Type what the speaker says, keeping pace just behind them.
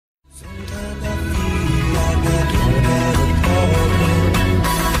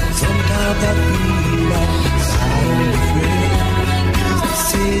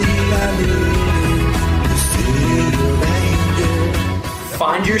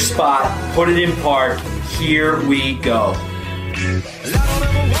spot, put it in park. Here we go.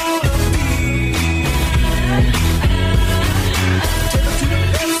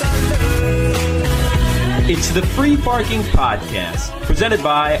 It's the Free Parking Podcast, presented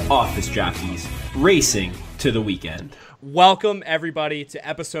by Office Jockeys, racing to the weekend. Welcome, everybody, to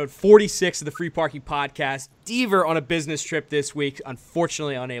episode 46 of the Free Parking Podcast. Deaver on a business trip this week,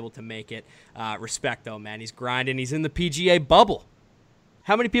 unfortunately unable to make it. Respect, though, man. He's grinding. He's in the PGA bubble.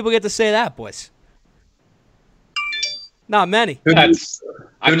 How many people get to say that, boys? Not many. I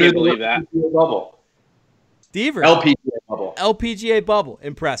can't believe that. Bubble. Deaver. LPGA bubble. LPGA bubble.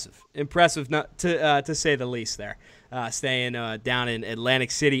 Impressive. Impressive, not to say the least there. Staying down in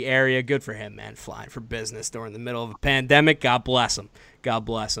Atlantic City area. Good for him, man. Flying for business during the middle of a pandemic. God bless him. God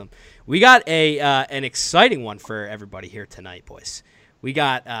bless him. We got an exciting one for everybody here tonight, boys. We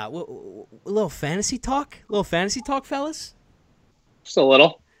got a little fantasy talk. A little fantasy talk, fellas? Just a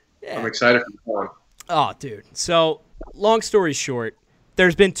little. Yeah. I'm excited for the one. Oh, dude. So, long story short,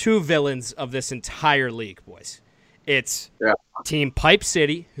 there's been two villains of this entire league, boys. It's Team Pipe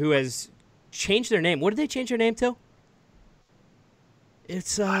City, who has changed their name. What did they change their name to?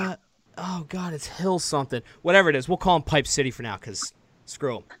 It's, it's Hill something. Whatever it is, we'll call them Pipe City for now because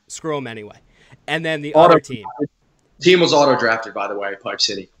screw them. Screw them anyway. And then the other team. Team was auto-drafted, by the way, Pipe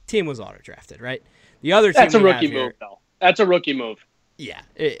City. Team was auto-drafted, right? The other team. That's a rookie move, though. That's a rookie move. Yeah.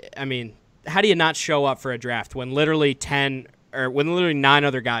 How do you not show up for a draft when literally 9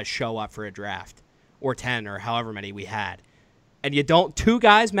 other guys show up for a draft, or 10 or however many we had, and you don't, 2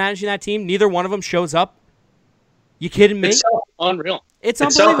 guys managing that team, neither one of them shows up? You kidding me? It's unreal. It's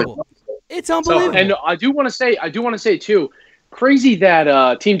unbelievable. It's unbelievable. And I do want to say too, crazy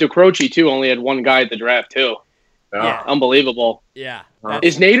that Team DeCroce too only had one guy at the draft too. Yeah. Unbelievable. Yeah.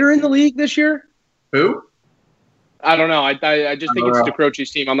 Is Nader in the league this year? Who? I don't know. I just think it's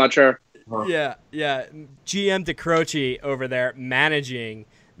DeCroce's team. I'm not sure. Yeah. GM DeCroce over there managing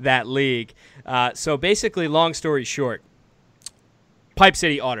that league. So basically, long story short, Pipe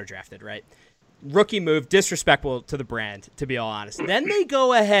City auto-drafted, right? Rookie move, disrespectful to the brand, to be all honest. Then they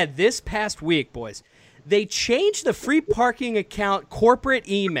go ahead this past week, boys. They changed the free parking account corporate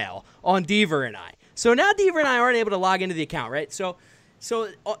email on Deaver and I. So now Deaver and I aren't able to log into the account, right? So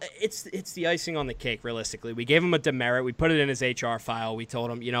it's the icing on the cake, realistically. We gave him a demerit. We put it in his HR file. We told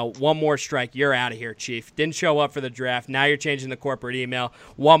him, one more strike, you're out of here, Chief. Didn't show up for the draft. Now you're changing the corporate email.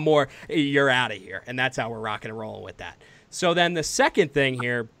 One more, you're out of here. And that's how we're rocking and rolling with that. So then the second thing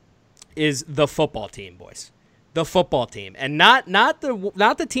here is the football team, boys. The football team. And not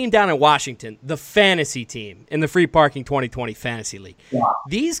the team down in Washington, the fantasy team in the Free Parking 2020 Fantasy League. Yeah.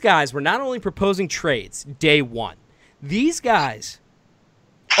 These guys were not only proposing trades day one. These guys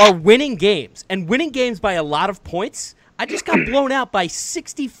are winning games, and winning games by a lot of points. I just got blown out by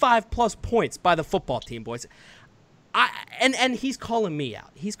 65-plus points by the football team, boys. And he's calling me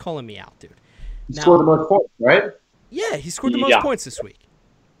out. He's calling me out, dude. He scored the most points, right? Yeah, he scored the most points this week.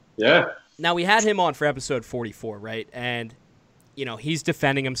 Yeah. Now, we had him on for episode 44, right? And, he's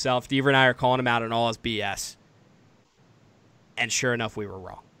defending himself. Deaver and I are calling him out on all his BS. And sure enough, we were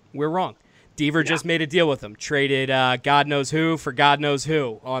wrong. We're wrong. Deaver just made a deal with him, traded God knows who for God knows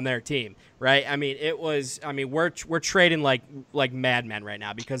who on their team, right? We're trading like madmen right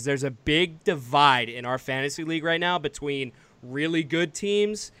now because there's a big divide in our fantasy league right now between really good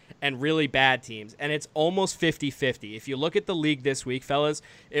teams and really bad teams, and it's almost 50-50. If you look at the league this week, fellas,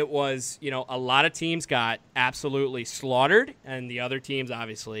 it was, a lot of teams got absolutely slaughtered, and the other teams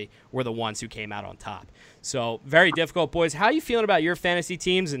obviously were the ones who came out on top. So very difficult, boys. How are you feeling about your fantasy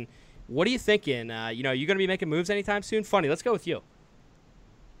teams, and what are you thinking? You going to be making moves anytime soon? Funny, let's go with you.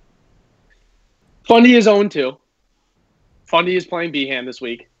 Fundy is 0-2. Fundy is playing Beham this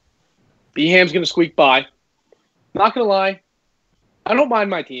week. Beham's going to squeak by. Not going to lie. I don't mind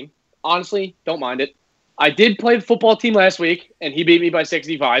my team. Honestly, don't mind it. I did play the football team last week, and he beat me by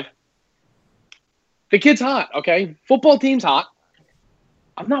 65. The kid's hot, okay? Football team's hot.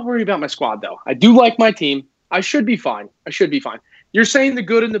 I'm not worried about my squad, though. I do like my team. I should be fine. You're saying the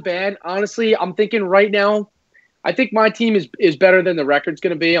good and the bad. Honestly, I'm thinking right now, I think my team is better than the record's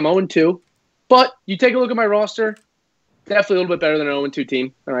going to be. I'm 0-2. But you take a look at my roster, definitely a little bit better than an 0-2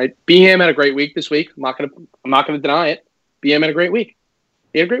 team. All right. Beham had a great week this week. I'm not gonna deny it. Beham had a great week.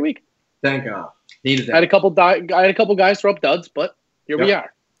 He had a great week. Thank God. Needed that. I had a couple guys throw up duds, but here we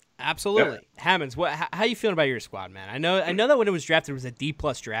are. Absolutely. Yep. Hammonds, how you feeling about your squad, man? I know that when it was drafted it was a D+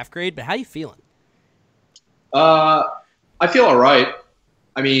 draft grade, but how you feeling? I feel all right.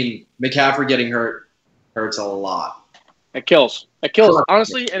 McCaffrey getting hurt hurts a lot. It kills.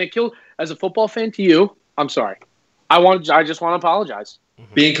 Honestly, and it kills as a football fan to you. I'm sorry. I just want to apologize.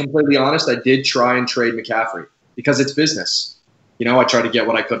 Being completely honest, I did try and trade McCaffrey because it's business. I tried to get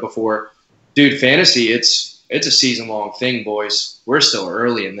what I could before. Dude, fantasy, it's a season-long thing, boys. We're still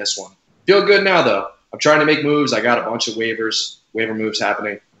early in this one. Feel good now, though. I'm trying to make moves. I got a bunch of waiver moves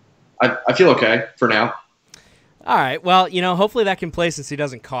happening. I feel okay for now. All right. Well, hopefully that complacency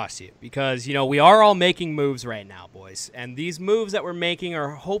doesn't cost you because, we are all making moves right now, boys. And these moves that we're making are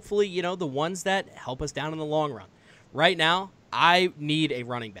hopefully, the ones that help us down in the long run. Right now, I need a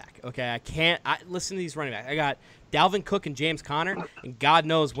running back, okay? Listen to these running backs. I got Dalvin Cook and James Conner, and God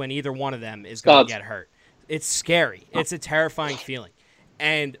knows when either one of them is going to get hurt. It's scary. It's a terrifying feeling.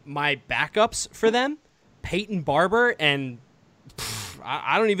 And my backups for them, Peyton Barber and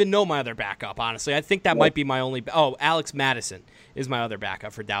I don't even know my other backup, honestly. I think that might be my only – Alex Madison is my other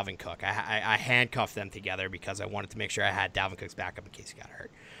backup for Dalvin Cook. I handcuffed them together because I wanted to make sure I had Dalvin Cook's backup in case he got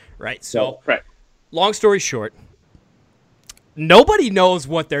hurt, right? So, long story short, nobody knows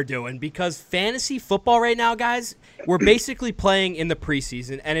what they're doing because fantasy football right now, guys, we're basically playing in the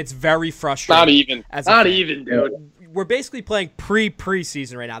preseason, and it's very frustrating. Not even, dude. We're basically playing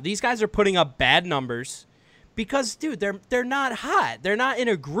preseason right now. These guys are putting up bad numbers because, dude, they're not hot. They're not in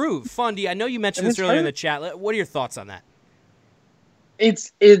a groove. Fundy, I know you mentioned this earlier in the chat. What are your thoughts on that?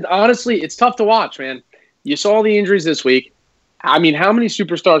 Honestly, it's tough to watch, man. You saw the injuries this week. I mean, how many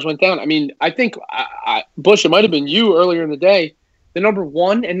superstars went down? I mean, I think, Bush, it might have been you earlier in the day, the number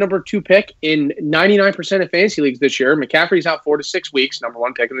 1 and number 2 pick in 99% of fantasy leagues this year. McCaffrey's out 4 to 6 weeks, number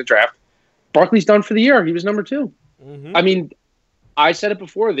 1 pick in the draft. Barkley's done for the year. He was number 2. Mm-hmm. I mean, I said it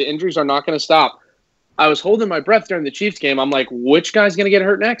before. The injuries are not going to stop. I was holding my breath during the Chiefs game. I'm like, which guy's going to get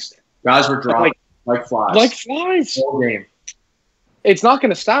hurt next? Guys were dropping like flies. Like flies. Whole game. It's not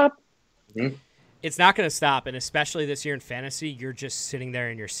going to stop. Mm-hmm. It's not going to stop, and especially this year in fantasy, you're just sitting there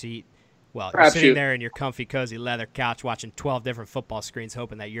in your seat. Well, you're sitting there in your comfy, cozy leather couch watching 12 different football screens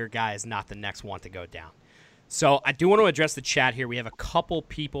hoping that your guy is not the next one to go down. So I do want to address the chat here. We have a couple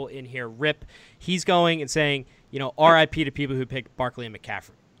people in here. Rip, he's going and saying, RIP to people who picked Barkley and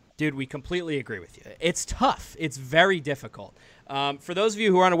McCaffrey. Dude, we completely agree with you. It's tough. It's very difficult. For those of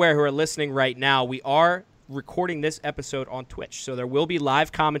you who are unaware, who are listening right now, we are recording this episode on Twitch. So there will be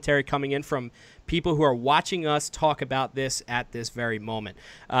live commentary coming in from people who are watching us talk about this at this very moment.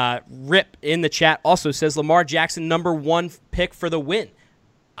 Rip in the chat also says Lamar Jackson, number 1 pick for the win.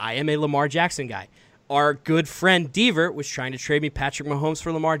 I am a Lamar Jackson guy. Our good friend Deaver was trying to trade me Patrick Mahomes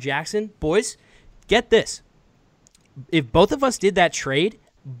for Lamar Jackson. Boys, get this. If both of us did that trade,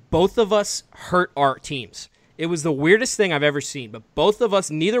 both of us hurt our teams. It was the weirdest thing I've ever seen, but both of us,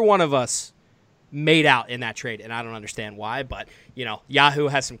 neither one of us made out in that trade, and I don't understand why, but, Yahoo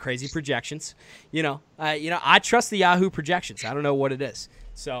has some crazy projections. I trust the Yahoo projections. I don't know what it is.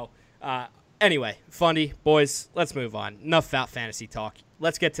 So, anyway, Fundy, boys, let's move on. Enough about fantasy talk.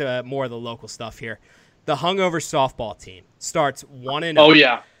 Let's get to more of the local stuff here. The hungover softball team starts 1-0. Oh,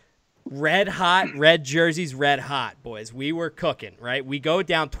 yeah. Red hot, red jerseys, red hot, boys. We were cooking, right? We go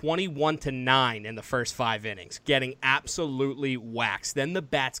down 21-9 in the first 5 innings, getting absolutely waxed. Then the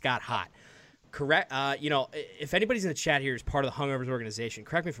bats got hot. Correct. If anybody's in the chat here is part of the Hungovers organization,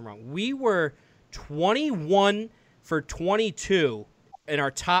 correct me if I'm wrong. We were 21 for 22 in our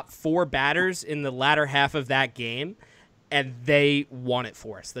top 4 batters in the latter half of that game, and they won it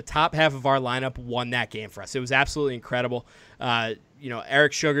for us. The top half of our lineup won that game for us. It was absolutely incredible.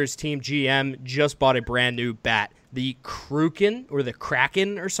 Eric Sugar's team GM just bought a brand new bat. The Kraken or the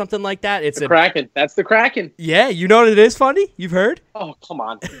Kraken or something like that. It's the Kraken. That's the Kraken. Yeah, you know what it is, Fundy? You've heard? Oh, come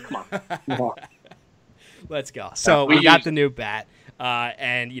on. Let's go. So we got the new bat.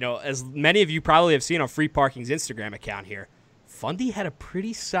 And, as many of you probably have seen on Free Parking's Instagram account here, Fundy had a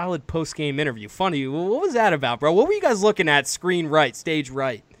pretty solid post-game interview. Fundy, what was that about, bro? What were you guys looking at screen right, stage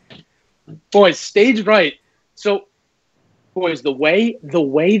right? Boys, stage right. So, boys, the way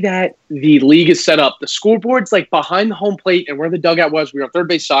that the league is set up, the scoreboard's like behind the home plate, and where the dugout was, we were on third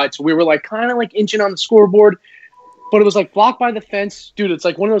base side, so we were like kind of like inching on the scoreboard, but it was like blocked by the fence. Dude, it's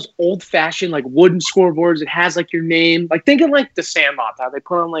like one of those old-fashioned like wooden scoreboards. It has like your name, like think of like the Sandlot, how they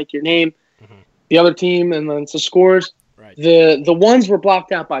put on like your name, the other team, and then it's the scores. Right. The ones were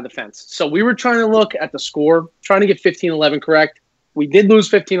blocked out by the fence. So we were trying to look at the score, trying to get 15-11 correct. We did lose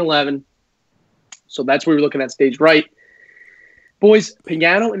 15-11. So that's where we were looking at stage right. Boys,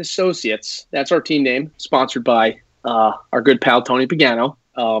 Pagano and Associates, that's our team name, sponsored by our good pal Tony Pagano.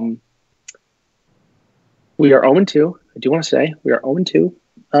 We are 0-2. I do want to say we are 0-2.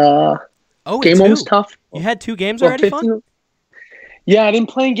 Game 1 was tough. You had 2 games already, Fun? Yeah, I didn't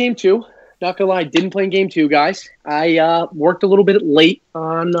play in game 2. Not gonna lie, didn't play in game 2, guys. I worked a little bit late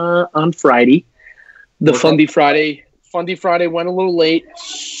on Friday, The Fundy Friday went a little late.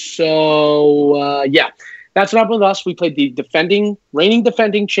 So, yeah. That's what happened with us. We played the reigning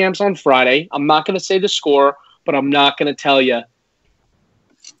defending champs on Friday. I'm not going to say the score, but I'm not going to tell you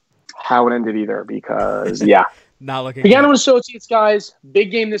how it ended either because, yeah. Not looking Pagano and Associates, guys.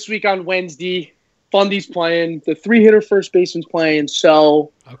 Big game this week on Wednesday. Fundy's playing. The 3-hitter first baseman's playing.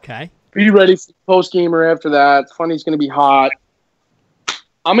 So, okay. Be ready for the post-gamer after that. Fundy's going to be hot.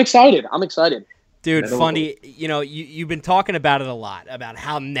 I'm excited. Dude, Fundy, you've been talking about it a lot, about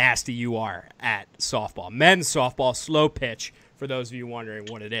how nasty you are at softball. Men's softball, slow pitch, for those of you wondering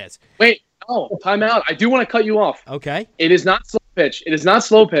what it is. Wait, time out. I do want to cut you off. Okay. It is not slow pitch. It is not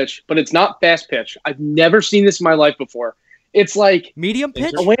slow pitch, but it's not fast pitch. I've never seen this in my life before. It's like medium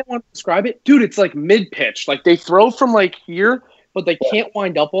pitch? The way I want to describe it, dude, it's like mid-pitch. Like they throw from like here, but they can't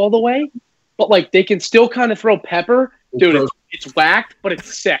wind up all the way. But like they can still kind of throw pepper. Dude, it's whacked, but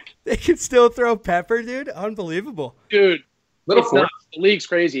it's sick. They can still throw pepper, dude? Unbelievable. Dude, it's nuts. The league's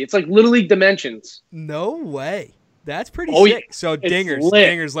crazy. It's like Little League dimensions. No way. That's pretty sick. Yeah. So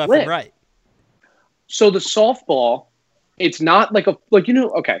dingers left and right. So the softball, it's not like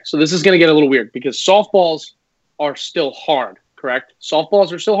okay, so this is going to get a little weird because softballs are still hard, correct?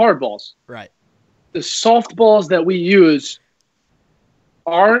 Softballs are still hard balls. Right. The softballs that we use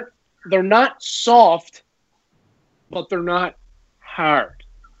they're not soft, but they're not hard.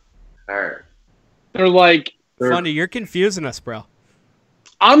 They're like... Fundy, you're confusing us, bro.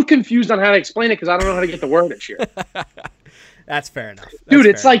 I'm confused on how to explain it because I don't know how to get the word this year. That's fair enough. Dude,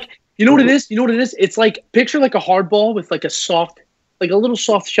 it's like, you know what it is? It's like, picture like a hard ball with like a little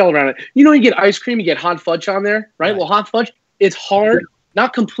soft shell around it. You get ice cream, you get hot fudge on there, right? Well, hot fudge, it's hard,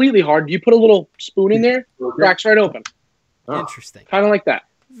 not completely hard. You put a little spoon in there, cracks right open. Interesting. Kind of like that.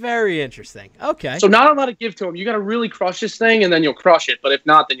 Very interesting. Okay. So not a lot to give to him. You got to really crush this thing, and then you'll crush it. But if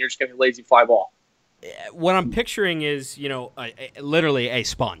not, then you're just going to lazy fly ball. What I'm picturing is, literally a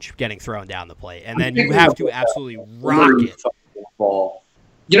sponge getting thrown down the plate, and then you have to absolutely rock it.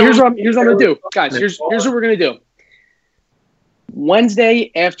 Here's what I'm going to do. Guys, here's what we're going to do.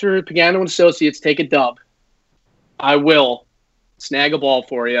 Wednesday, after Pagano and Associates take a dub, I will snag a ball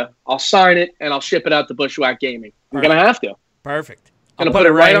for you. I'll sign it, and I'll ship it out to Bushwhack Gaming. I'm going to have to. Perfect. I'm going to put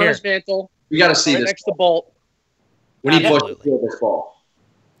it right on his mantle. We got to see this. Next to Bolt. We need to feel this ball.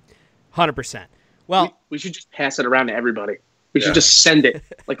 100%. Well, we should just pass it around to everybody. We should just send it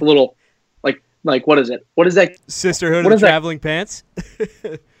like a little, like what is it? What is that? Sisterhood of the Traveling Pants?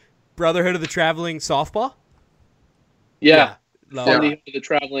 Brotherhood of the Traveling Softball? Yeah. Fundy of the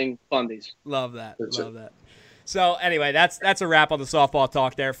Traveling Fundies. Love that. Love that. So anyway, that's a wrap on the softball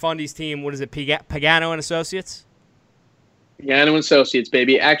talk there. Fundy's team, what is it, Pagano and Associates? Pagano and Associates,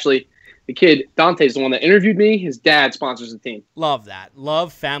 baby. Actually, the kid, Dante's the one that interviewed me. His dad sponsors the team. Love that.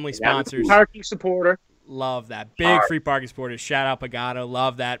 Love family sponsors. Parking supporter. Love that. Big free parking supporters. Shout out Pagano.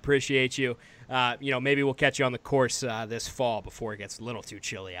 Love that. Appreciate you. Maybe we'll catch you on the course this fall before it gets a little too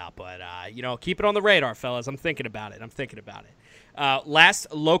chilly out. But, keep it on the radar, fellas. I'm thinking about it.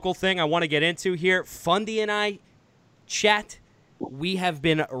 Last local thing I want to get into here. Fundy and I chat. We have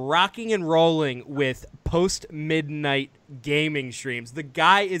been rocking and rolling with post-midnight gaming streams. The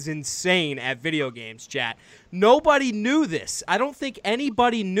guy is insane at video games, chat. Nobody knew this. I don't think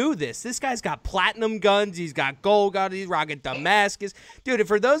anybody knew this. This guy's got platinum guns. He's got gold guns. He's rocking Damascus. Dude,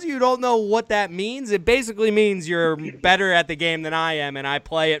 for those of you who don't know what that means, it basically means you're better at the game than I am, and I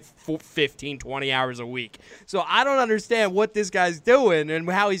play it 15, 20 hours a week. So I don't understand what this guy's doing and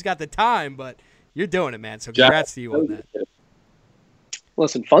how he's got the time, but you're doing it, man. So congrats to you on that.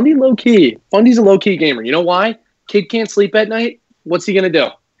 Listen, Fundy low-key. Fundy's a low-key gamer. You know why? Kid can't sleep at night. What's he going to do?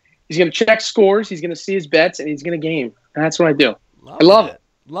 He's going to check scores. He's going to see his bets, and he's going to game. That's what I do. I love it.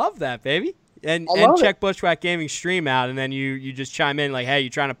 Love that, baby. And check Bushwhack Gaming stream out, and then you just chime in like, hey, you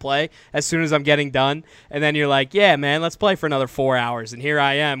trying to play? As soon as I'm getting done. And then you're like, yeah, man, let's play for another 4 hours. And here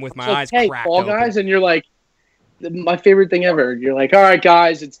I am with my eyes cracked Fall open. Guys, and you're like, my favorite thing ever. You're like, all right,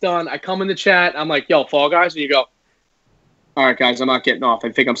 guys, it's done. I come in the chat. I'm like, yo, Fall Guys. And you go, all right, guys, I'm not getting off.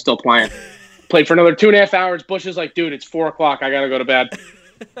 I think I'm still playing. Played for another 2.5 hours. Bush is like, dude, it's 4 o'clock. I got to go to bed.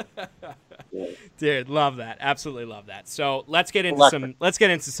 Dude, love that. Absolutely love that. So let's get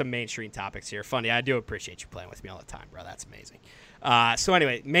into some mainstream topics here. Funny, I do appreciate you playing with me all the time, bro. That's amazing. So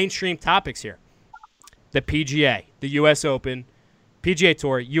anyway, mainstream topics here. The PGA, the U.S. Open, PGA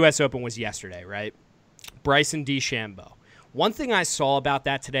Tour, U.S. Open was yesterday, right? Bryson DeChambeau. One thing I saw about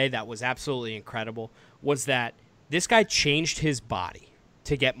that today that was absolutely incredible was that this guy changed his body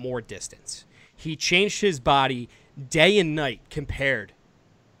to get more distance. He changed his body day and night compared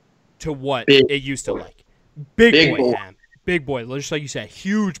to what it used to like. Big boy, Ham. Big boy, just like you said,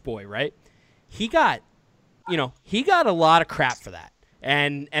 huge boy, right? He got he got a lot of crap for that.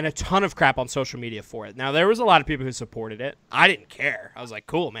 And a ton of crap on social media for it. Now, there was a lot of people who supported it. I didn't care. I was like,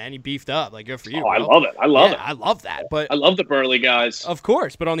 cool, man, you beefed up. Like, good for you. Oh, bro. I love it. I love it. I love that. But I love the Burley guys. of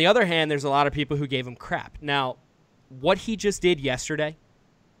course. But on the other hand, there's a lot of people who gave him crap. Now, what he just did yesterday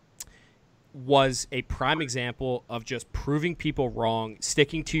was a prime example of just proving people wrong,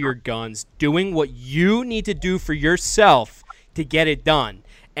 sticking to your guns, doing what you need to do for yourself to get it done.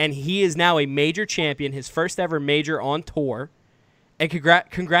 And he is now a major champion, his first ever major on tour. And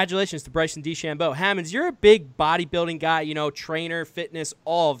congratulations to Bryson DeChambeau. Hammonds, you're a big bodybuilding guy, trainer, fitness,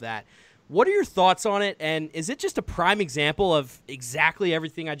 all of that. What are your thoughts on it? And is it just a prime example of exactly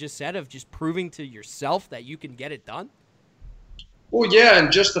everything I just said, of just proving to yourself that you can get it done? Well, yeah,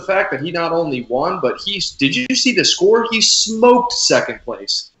 and just the fact that he not only won, but did you see the score? He smoked second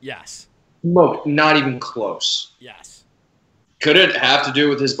place. Yes. Smoked, not even close. Yes. Could it have to do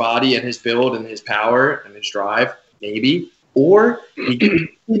with his body and his build and his power and his drive? Maybe. Or he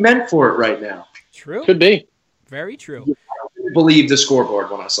meant for it right now. True. Could be. Very true. I didn't believe the scoreboard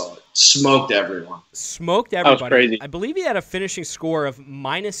when I saw it. Smoked everyone. Smoked everybody. That was crazy. I believe he had a finishing score of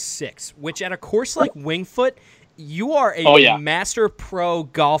 -6, which at a course like Wingfoot, you are a master pro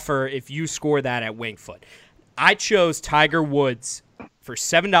golfer if you score that at Wingfoot. I chose Tiger Woods for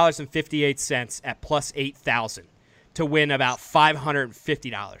 $7.58 at plus 8,000 to win about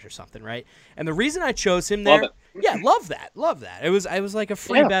 $550 or something, right? And the reason I chose him there, love that. It was like a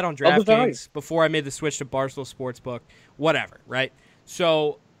free bet on DraftKings before I made the switch to Barstool Sportsbook, whatever, right?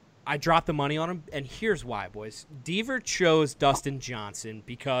 So I dropped the money on him, and here's why, boys. Deaver chose Dustin Johnson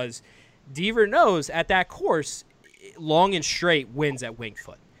because Deaver knows at that course, long and straight wins at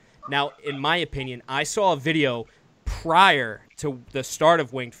Wingfoot. Now, in my opinion, I saw a video prior to the start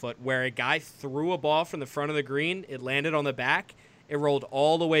of Wingfoot where a guy threw a ball from the front of the green. It landed on the back. It rolled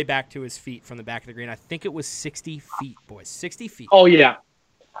all the way back to his feet from the back of the green. I think it was 60 feet, boys. 60 feet. Oh, yeah.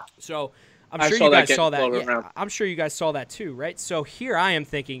 So I'm sure you guys saw that. Yeah, I'm sure you guys saw that too, right? So here I am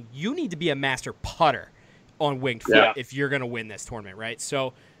thinking you need to be a master putter on Wingfoot if you're going to win this tournament, right?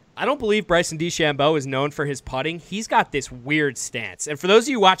 So I don't believe Bryson DeChambeau is known for his putting. He's got this weird stance. And for those of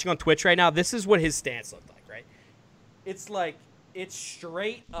you watching on Twitch right now, this is what his stance looked like, right? It's like it's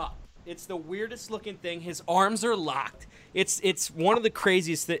straight up. It's the weirdest looking thing. His arms are locked. It's one of the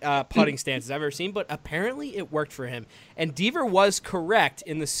craziest putting stances I've ever seen, but apparently it worked for him. And Deaver was correct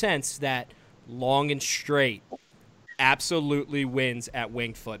in the sense that long and straight absolutely wins at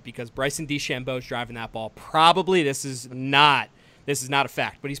Wingfoot because Bryson DeChambeau is driving that ball. Probably, this is not a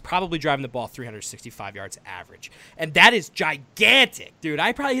fact, but he's probably driving the ball 365 yards average. And that is gigantic, dude.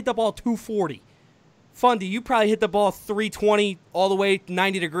 I probably hit the ball 240. Fundy, you probably hit the ball 320 all the way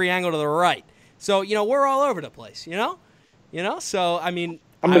 90-degree angle to the right. So, we're all over the place, So, I mean,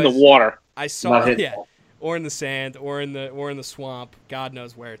 I'm in the water. I saw or in the sand or in the swamp. God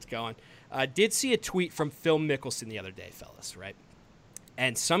knows where it's going. Did see a tweet from Phil Mickelson the other day, fellas, right?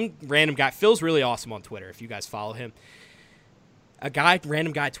 And some random guy, Phil's really awesome on Twitter if you guys follow him.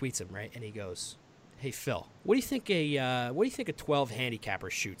 Random guy tweets him, right? And he goes, "Hey Phil, what do you think a 12 handicapper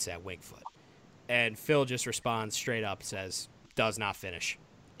shoots at Wingfoot?" And Phil just responds straight up, says, "Does not finish.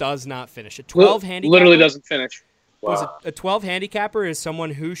 Does not finish." A 12 handicapper literally doesn't finish. Wow. A 12 handicapper is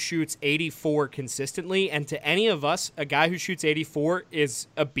someone who shoots 84 consistently, and to any of us, a guy who shoots 84 is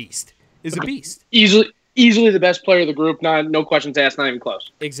a beast. Easily the best player of the group. No questions asked. Not even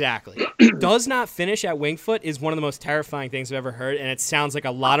close. Exactly. Does not finish at Wingfoot is one of the most terrifying things I've ever heard, and it sounds like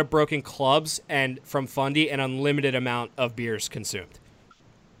a lot of broken clubs and from Fundy an unlimited amount of beers consumed.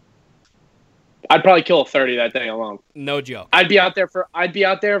 I'd probably kill a 30 that day alone. No joke. I'd be out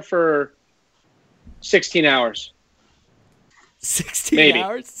there for 16 hours. 16 Maybe.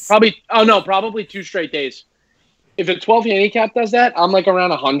 hours? Probably 2 straight days. If a 12 handicap does that, I'm like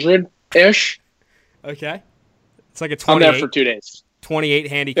around 100-ish. Okay. It's like a 28. I'm there for 2 days. 28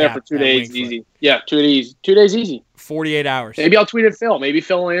 handicap. There for 2 days, Wingfoot. Easy. Yeah, 2 days. 2 days easy. 48 hours. Maybe I'll tweet at Phil. Maybe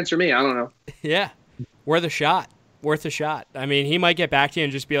Phil will answer me. I don't know. Yeah. Worth a shot. I mean, he might get back to you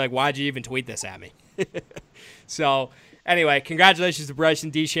and just be like, "Why'd you even tweet this at me?" So, anyway, congratulations to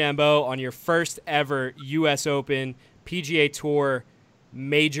Bryson DeChambeau on your first ever U.S. Open PGA Tour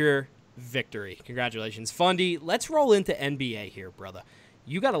major victory. Congratulations. Fundy, let's roll into NBA here, brother.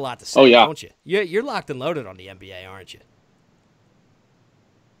 You got a lot to say, don't you? You're locked and loaded on the NBA, aren't you?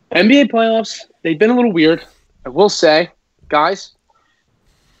 NBA playoffs, they've been a little weird. I will say, guys,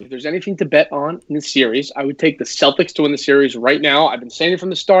 if there's anything to bet on in the series, I would take the Celtics to win the series right now. I've been saying it from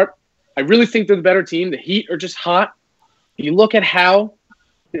the start. I really think they're the better team. The Heat are just hot. If you look at how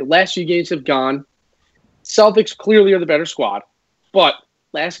the last few games have gone, Celtics clearly are the better squad. But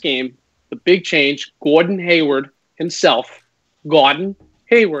last game, the big change, Gordon Hayward himself, Gordon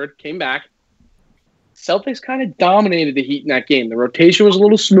Hayward came back. Celtics kind of dominated the Heat in that game. The rotation was a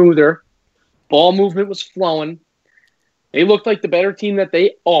little smoother. Ball movement was flowing. They looked like the better team that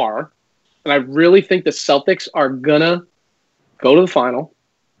they are. And I really think the Celtics are going to go to the final.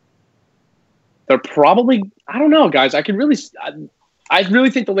 They're probably, I don't know, guys. I really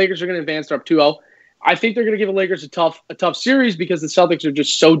think the Lakers are going to advance. They're up 2-0. I think they're going to give the Lakers a tough series because the Celtics are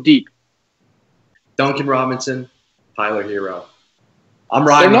just so deep. Duncan Robinson, Tyler Hero. I'm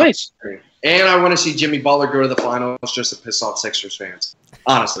riding. They're nice. And I want to see Jimmy Butler go to the finals just to piss off Sixers fans.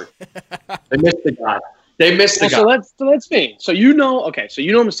 Honestly. They missed the guy. So that's me. So you know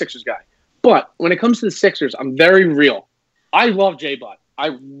I'm a Sixers guy. But when it comes to the Sixers, I'm very real. I love Jay Butt.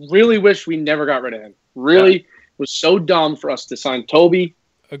 I really wish we never got rid of him. Really was so dumb for us to sign Toby.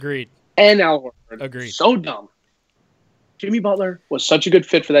 Agreed. And Al Horford. Agreed. So dumb. Jimmy Butler was such a good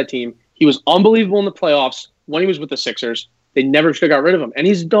fit for that team. He was unbelievable in the playoffs when he was with the Sixers. They never should have got rid of him. And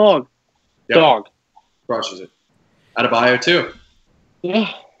he's a dog. Yep. Dog. Crushes it. Adebayo, too.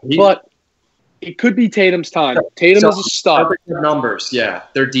 Yeah. But it could be Tatum's time. Tatum is a stud. Numbers, yeah.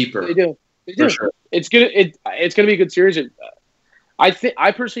 They're deeper. They do. For sure. It's gonna be a good series.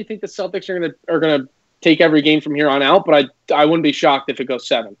 I personally think the Celtics are gonna take every game from here on out, but I wouldn't be shocked if it goes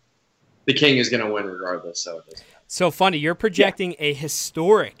 7. The King is gonna win regardless. So funny, you're projecting a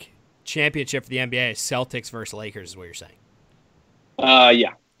historic championship for the NBA, Celtics versus Lakers, is what you're saying.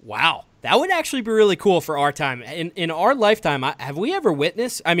 Yeah. Wow, that would actually be really cool for our time. In our lifetime, have we ever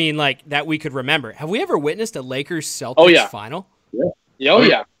witnessed? I mean, like that we could remember. Have we ever witnessed a Lakers Celtics final? Yeah. Oh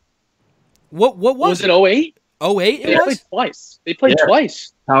yeah. What was it? 08? 08 They played twice.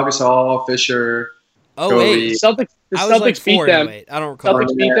 Twice. Pau Gasol, Fisher, 08. The Celtics beat them. I don't recall.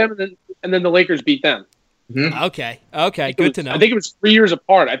 Celtics beat them, and then the Lakers beat them. Mm-hmm. Okay, good to know. I think it was 3 years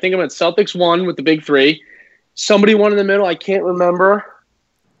apart. I think it went Celtics won with the big 3. Somebody won in the middle. I can't remember.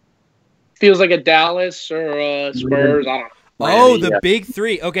 Feels like a Dallas or a Spurs. I don't know. Oh, the big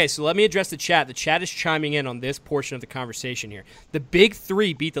 3. Okay, so let me address the chat. The chat is chiming in on this portion of the conversation here. The big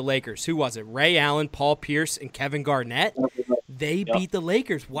 3 beat the Lakers. Who was it? Ray Allen, Paul Pierce, and Kevin Garnett? They beat the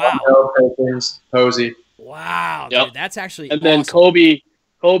Lakers. Wow. Posey. Wow, dude, that's actually And awesome. then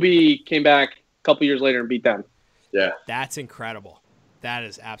Kobe came back a couple years later and beat them. Yeah. That's incredible. That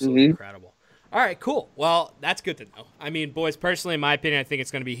is absolutely incredible. All right, cool. Well, that's good to know. I mean, boys, personally, in my opinion, I think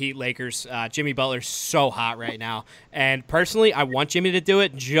it's going to be Heat Lakers. Jimmy Butler's so hot right now. And personally, I want Jimmy to do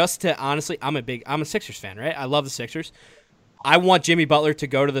it just to, honestly, I'm a Sixers fan, right? I love the Sixers. I want Jimmy Butler to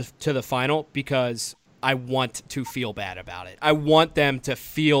go to the final because I want to feel bad about it. I want them to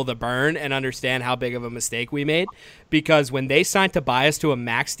feel the burn and understand how big of a mistake we made. Because when they signed Tobias to a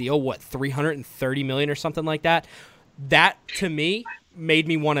max deal, $330 million or something like that, that, to me, made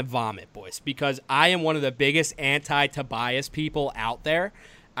me want to vomit, boys, because I am one of the biggest anti-Tobias people out there.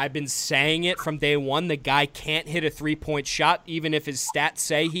 I've been saying it from day one. The guy can't hit a three-point shot, even if his stats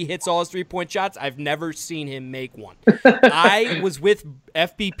say he hits all his three-point shots. I've never seen him make one. I was with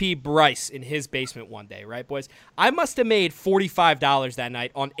FBP Bryce in his basement one day, right, boys? I must have made $45 that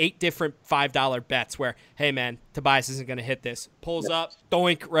night on 8 different $5 bets where, hey, man, Tobias isn't going to hit this. Pulls up,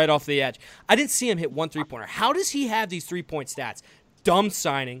 doink, right off the edge. I didn't see him hit one three-pointer. How does he have these three-point stats? Dumb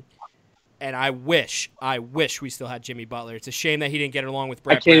signing. And I wish we still had Jimmy Butler. It's a shame that he didn't get along with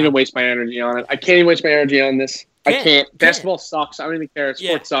Brett I can't Brown. even waste my energy on it. I can't even waste my energy on this. I can't. Basketball sucks. I don't even care.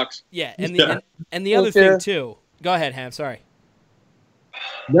 Sports sucks. Yeah, and the other thing too. Go ahead, Ham. Sorry.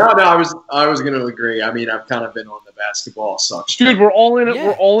 No, I was going to agree. I mean, I've kind of been on the basketball sucks. Dude, we're all in it. Yeah.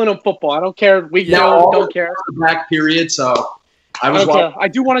 We're all in on football. I don't care. Don't care. Back period. So I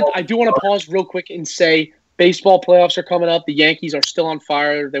do want to pause real quick and say, baseball playoffs are coming up. The Yankees are still on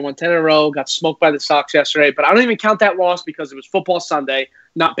fire. They won 10 in a row, got smoked by the Sox yesterday. But I don't even count that loss because it was football Sunday,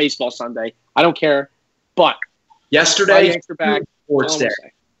 not baseball Sunday. I don't care. But yesterday, back, sports day.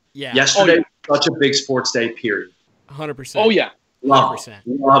 Yeah. Yesterday, such a big sports day, period. 100%. Oh, yeah. 100%.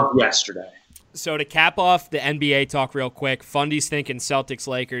 Love yesterday. So to cap off the NBA talk real quick, Fundy's thinking Celtics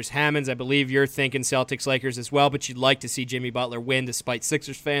Lakers. Hammonds, I believe you're thinking Celtics Lakers as well, but you'd like to see Jimmy Butler win despite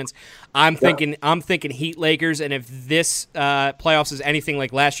Sixers fans. I'm thinking Heat Lakers, and if this playoffs is anything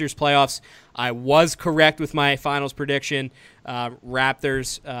like last year's playoffs, I was correct with my finals prediction.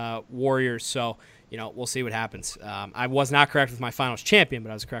 Raptors, Warriors. So we'll see what happens. I was not correct with my finals champion, but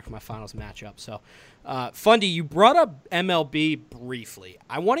I was correct with my finals matchup. So. Fundy, you brought up MLB briefly.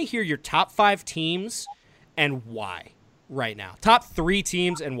 I want to hear your top 5 teams and why right now. Top 3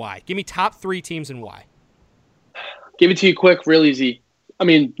 teams and why. Give me top 3 teams and why. Give it to you quick, real easy. I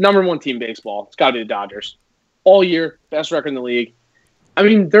mean, number 1 team baseball. It's got to be the Dodgers. All year, best record in the league. I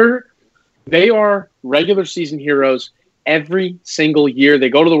mean, they're They are regular season heroes every single year. They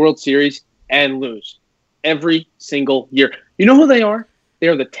go to the World Series and lose every single year. You know who they are? They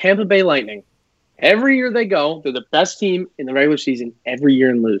are the Tampa Bay Lightning. Every year they go, they're the best team in the regular season every year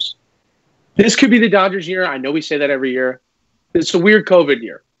and lose. This could be the Dodgers year. I know we say that every year. It's a weird COVID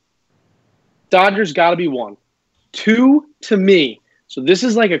year. Dodgers got to be 1. 2 to me. So this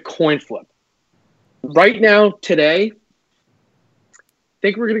is like a coin flip. Right now, today, I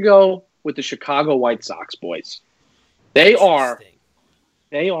think we're going to go with the Chicago White Sox, boys. They are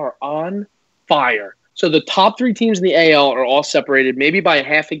on fire. So the top 3 teams in the AL are all separated, maybe by a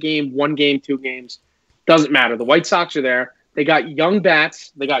half a game, 1 game, 2 games. Doesn't matter. The White Sox are there. They got young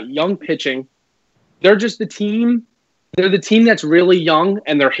bats. They got young pitching. They're just the team. They're the team that's really young,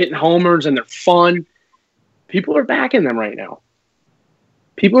 and they're hitting homers, and they're fun. People are backing them right now.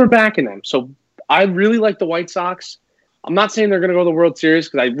 People are backing them. So I really like the White Sox. I'm not saying they're going to go to the World Series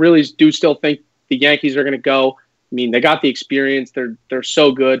because I really do still think the Yankees are going to go. I mean, they got the experience. They're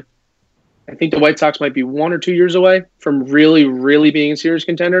so good. I think the White Sox might be 1 or 2 years away from really, really being a serious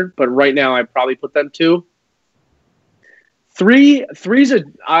contender. But right now, I'd probably put them 2. 3's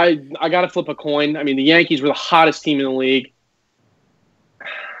I got to flip a coin. I mean, the Yankees were the hottest team in the league.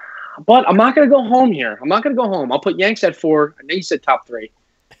 But I'm not going to go home here. I'm not going to go home. I'll put Yanks at 4. I know you said top 3.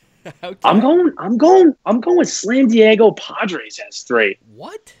 Okay. I'm going Slam Diego Padres as 3.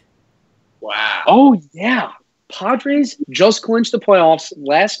 What? Wow. Oh yeah. Padres just clinched the playoffs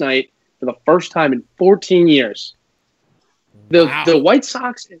last night for the first time in 14 years. The White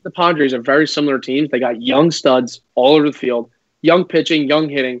Sox and the Padres are very similar teams. They got young studs all over the field, young pitching, young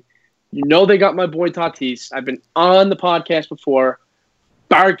hitting. You know they got my boy Tatis. I've been on the podcast before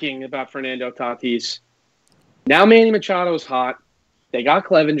barking about Fernando Tatis. Now Manny Machado is hot. They got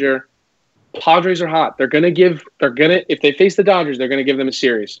Clevenger. Padres are hot. If they face the Dodgers, they're going to give them a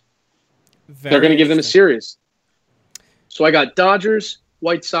series. They're going to give them a series. So I got Dodgers,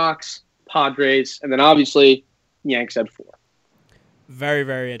 White Sox, Padres, and then obviously Yanks at 4. Very,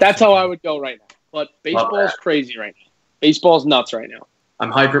 very interesting. That's how I would go right now. But baseball's crazy right now. Baseball's nuts right now.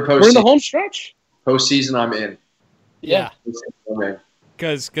 I'm hyper postseason. We're in the home stretch. Postseason, I'm in. Yeah. I'm in.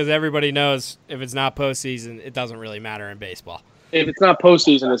 Because everybody knows if it's not postseason, it doesn't really matter in baseball. If it's not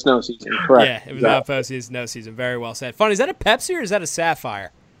postseason, it's no season. Correct. Yeah, if it's not postseason, no season. Very well said. Funny, is that a Pepsi or is that a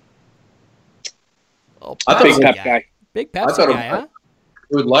Sapphire? Oh, Big Pep guy. Big Pepsi guy, huh? I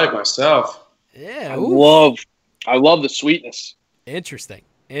would like myself. Yeah. I love the sweetness. Interesting.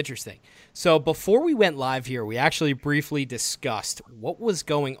 So before we went live here, we actually briefly discussed what was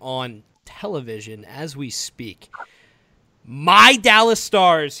going on television as we speak. My Dallas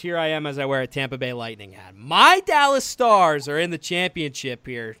Stars, here I am as I wear a Tampa Bay Lightning hat. My Dallas Stars are in the championship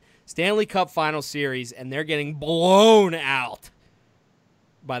here, Stanley Cup Final Series, and they're getting blown out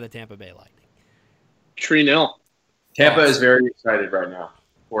by the Tampa Bay Lightning. 3-0. Tampa is very excited right now,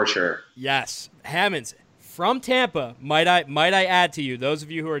 for sure. Yes. Hammonds, from Tampa, might I add to you, those of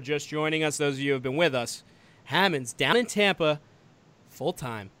you who are just joining us, those of you who have been with us, Hammonds, down in Tampa,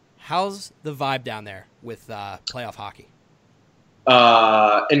 full-time. How's the vibe down there with playoff hockey?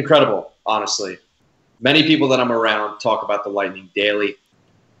 Incredible, honestly. Many people that I'm around talk about the Lightning daily.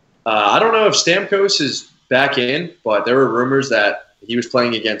 I don't know if Stamkos is back in, but there were rumors that he was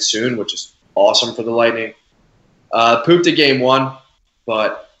playing again soon, which is awesome for the Lightning. Pooped at game 1,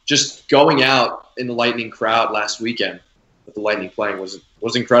 but just going out in the Lightning crowd last weekend with the Lightning playing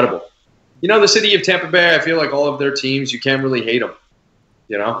was incredible. You know, the city of Tampa Bay, I feel like all of their teams, you can't really hate them.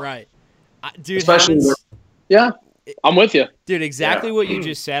 You know? Right. Dude, especially yeah, I'm with you. Dude, exactly what you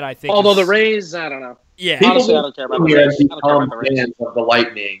just said, I think. Although the Rays, I don't know. Yeah. Honestly, I don't care about the Rays. I don't care about the Rays. Fans of the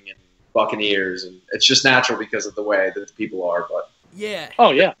Lightning and Buccaneers, and it's just natural because of the way that the people are. But yeah.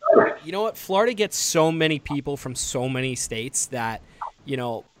 Oh, yeah. You know what? Florida gets so many people from so many states that, you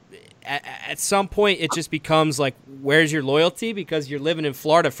know, at some point it just becomes like, where's your loyalty? Because you're living in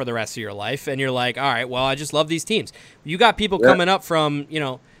Florida for the rest of your life, and you're like, all right, well, I just love these teams. You got people coming up from, you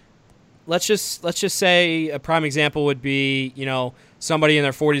know, let's just say a prime example would be, you know, somebody in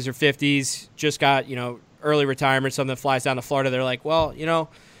their 40s or 50s just got, you know, early retirement, something that flies down to Florida. They're like, well, you know,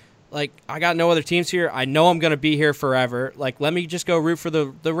 like, I got no other teams here. I know I'm going to be here forever. Like, let me just go root for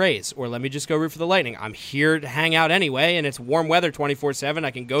the Rays, or let me just go root for the Lightning. I'm here to hang out anyway, and it's warm weather 24/7.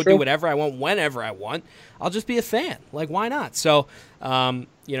 I can go do whatever I want whenever I want. I'll just be a fan. Like, why not? So,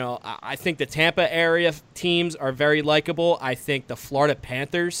 you know, I think the Tampa area teams are very likable. I think the Florida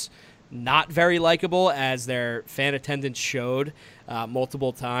Panthers, not very likable, as their fan attendance showed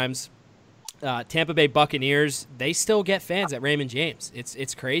multiple times. Tampa Bay Buccaneers, they still get fans at Raymond James.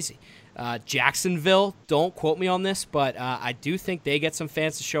 It's crazy. Jacksonville, don't quote me on this, but I do think they get some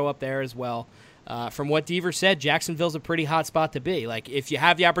fans to show up there as well. From what Deaver said, Jacksonville's a pretty hot spot to be. Like, if you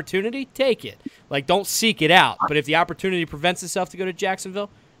have the opportunity, take it. Like, don't seek it out. But if the opportunity prevents itself to go to Jacksonville,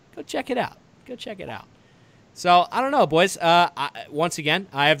 go check it out. Go check it out. So, I don't know, boys. Once again,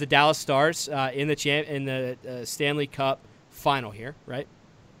 I have the Dallas Stars in the Stanley Cup final here, right?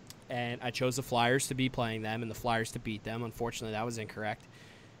 And I chose the Flyers to be playing them and the Flyers to beat them. Unfortunately, that was incorrect.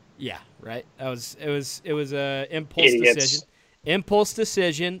 Yeah, right. It was a impulse decision. Impulse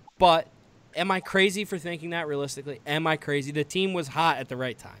decision, but am I crazy for thinking that realistically? Am I crazy? The team was hot at the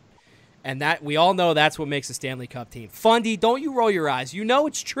right time. And that we all know that's what makes a Stanley Cup team. Fundy, don't you roll your eyes. You know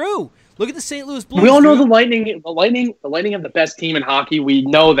it's true. Look at the St. Louis Blues. We all know the Lightning have the best team in hockey. We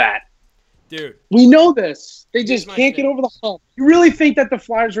know that. Dude. We know this. They just can't get over the hump. You really think that the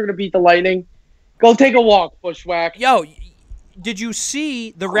Flyers are going to beat the Lightning? Go take a walk, Bushwhack. Yo, did you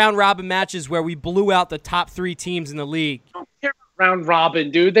see the round-robin matches where we blew out the top 3 teams in the league? I don't care about round robin,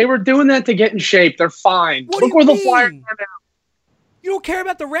 dude. They were doing that to get in shape. They're fine. Look where the Flyers are now. You don't care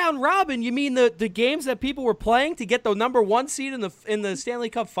about the round robin. You mean the games that people were playing to get the number 1 seed in the Stanley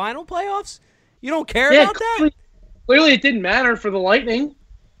Cup final playoffs? You don't care about that? Clearly it didn't matter for the Lightning.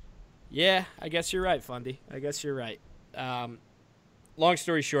 Yeah, I guess you're right, Fundy. I guess you're right. Long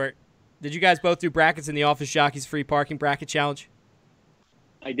story short, did you guys both do brackets in the Office Jockeys Free Parking Bracket Challenge?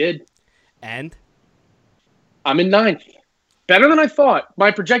 I did. And? I'm in 9th. Better than I thought.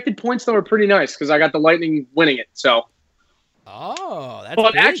 My projected points, though, are pretty nice because I got the Lightning winning it. So. Oh, that's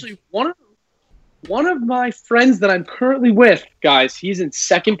But big. actually, one of my friends that I'm currently with, guys, he's in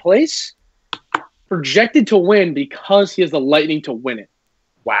 2nd place, projected to win because he has the Lightning to win it.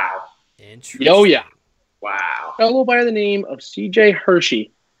 Wow. Interesting. Oh, yeah. Wow. Fellow by the name of C.J.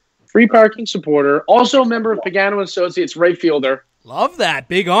 Hershey, free parking supporter, also a member of Pagano Associates, right fielder. Love that.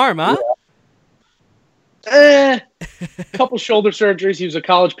 Big arm, huh? Couple shoulder surgeries. He was a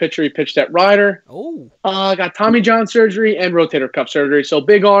college pitcher. He pitched at Ryder. Oh. Got Tommy John surgery and rotator cuff surgery. So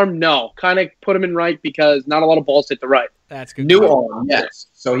big arm, no. Kind of put him in right because not a lot of balls hit the right. That's good. New arm, yes.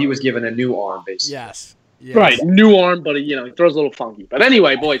 So he was given a new arm, basically. Yes. Right, new arm, but he throws a little funky. But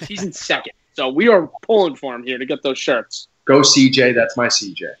anyway, boys, he's in 2nd. So we are pulling for him here to get those shirts. Go CJ, that's my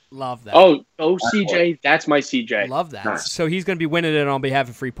CJ. Love that. Oh, CJ, that's my CJ. Love that. Nice. So he's going to be winning it on behalf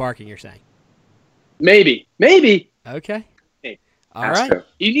of free parking, you're saying? Maybe. Okay. Hey, All right. True.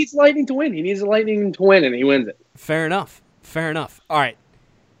 He needs Lightning to win. He needs the Lightning to win, and he wins it. Fair enough. All right.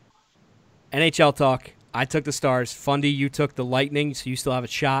 NHL talk. I took the Stars. Fundy, you took the Lightning, so you still have a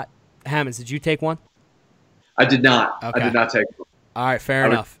shot. Hammonds, did you take one? I did not. Okay. I did not take it. All right, fair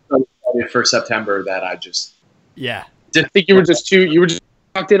enough. For September that I just Yeah. I think you were just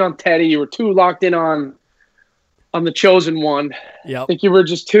locked in on Teddy. You were too locked in on the chosen one. Yep. I think you were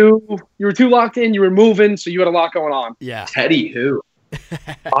too locked in. You were moving, so you had a lot going on. Yeah. Teddy who?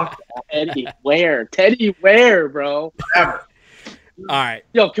 Teddy where, bro? All right.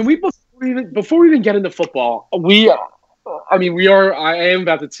 Yo, can we before we even get into football, I am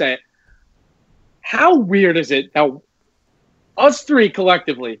about to say it. How weird is it that us 3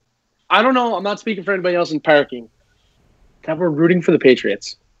 collectively, I don't know, I'm not speaking for anybody else in parking, that we're rooting for the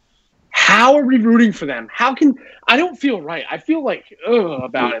Patriots? How are we rooting for them? I don't feel right. I feel like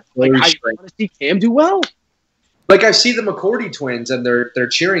about it. Like I want to see Cam do well. Like I see the McCourty twins and they're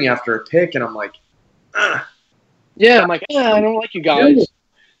cheering after a pick and I'm like, Yeah, I'm like, I don't like you guys.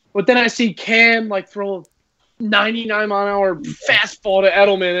 But then I see Cam throw a 99-mile-an-hour fastball to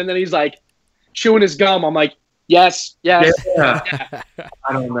Edelman, and then he's chewing his gum. I'm like, yes. Yeah. I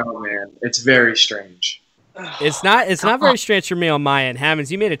don't know, man. It's very strange. It's not very strange for me on my end. Hammonds,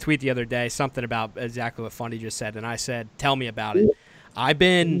 you made a tweet the other day, something about exactly what Fundy just said, and I said, tell me about it. I've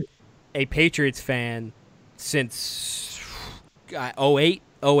been a Patriots fan since 08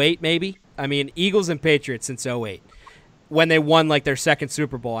 maybe. I mean, Eagles and Patriots since 08. When they won their 2nd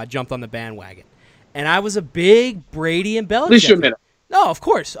Super Bowl, I jumped on the bandwagon. And I was a big Brady and Belichick. At least you admit it. No, of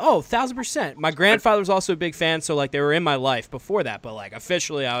course. Oh, 1,000%. My grandfather was also a big fan, so they were in my life before that. But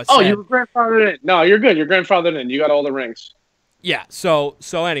officially, I was. Oh, you were grandfathered in. No, you're good. You're grandfathered in. You got all the rings. Yeah. So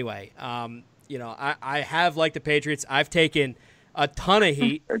anyway, I have liked the Patriots. I've taken a ton of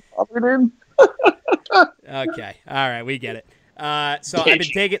heat. Okay. All right, we get it. So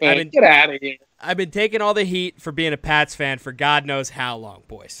get out of here. I've been taking all the heat for being a Pats fan for God knows how long,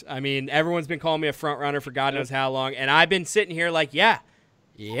 boys. I mean, everyone's been calling me a front runner for God knows how long, and I've been sitting here yeah.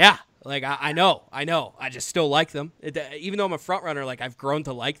 I know. I just still like them. Even though I'm a front runner, I've grown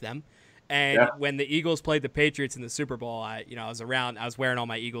to like them. And when the Eagles played the Patriots in the Super Bowl, I was around. I was wearing all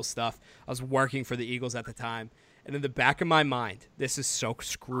my Eagles stuff. I was working for the Eagles at the time, And in the back of my mind, this is so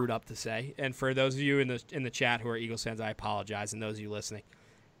screwed up to say. And for those of you in the chat who are Eagles fans, I apologize. And those of you listening,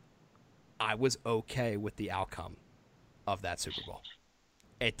 I was okay with the outcome of that Super Bowl.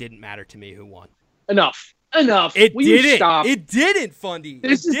 It didn't matter to me who won. Enough. It Will you didn't. stop? It didn't, Fundy.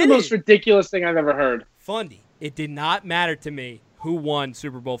 This is the most ridiculous thing I've ever heard. Fundy, it did not matter to me who won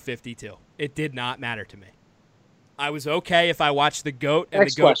Super Bowl 52. It did not matter to me. I was okay if I watched the GOAT and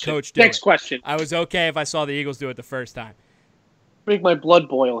the GOAT coach do it. Next question. I was okay if I saw the Eagles do it the first time. Make my blood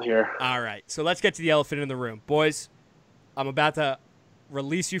boil here. All right, so let's get to the elephant in the room. Boys, I'm about to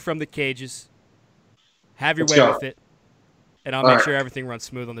release you from the cages. Have your way with it, and I'll make sure everything runs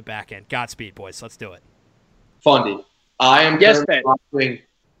smooth on the back end. Godspeed, boys. Let's do it. Fundy, I am watching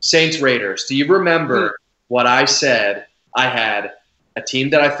Saints Raiders. Do you remember what I said? I had a team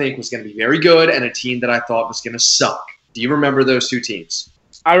that I think was going to be very good and a team that I thought was going to suck. Do you remember those two teams?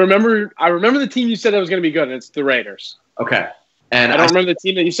 I remember the team you said that was going to be good, and it's the Raiders. Okay. And I don't remember the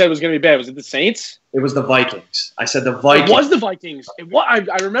team that you said was going to be bad. Was it the Saints? It was the Vikings. I said the Vikings. It was the Vikings.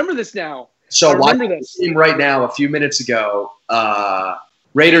 I remember this now. So I remember this team right now. A few minutes ago,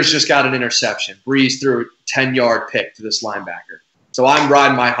 Raiders just got an interception. Breeze threw a 10-yard pick to this linebacker. So I'm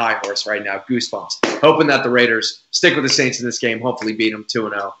riding my high horse right now, goosebumps, hoping that the Raiders stick with the Saints in this game, hopefully beat them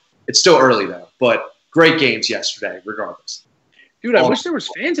 2-0. It's still early, though, but great games yesterday, regardless. Dude, I wish there was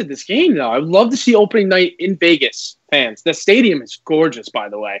fans at this game, though. I would love to see opening night in Vegas fans. The stadium is gorgeous, by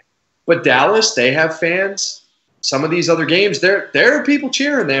the way. But Dallas, they have fans. Some of these other games, there are people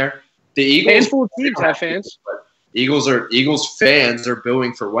cheering there. The Eagles, handful of teams have fans. Eagles fans are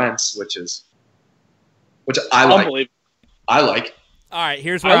booing for Wentz, which I like. I like. All right,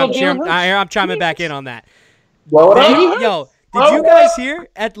 here's where I'm chiming back in on that. Did you guys hear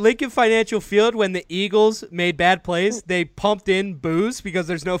at Lincoln Financial Field when the Eagles made bad plays, they pumped in boos because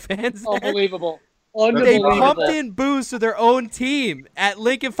there's no fans there? Unbelievable. They pumped in boos to their own team at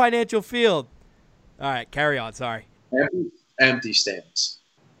Lincoln Financial Field. All right, carry on. Sorry. Empty stands.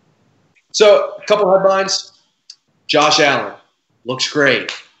 So, a couple headlines. Josh Allen looks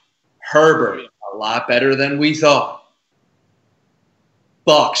great. Herbert, a lot better than we thought.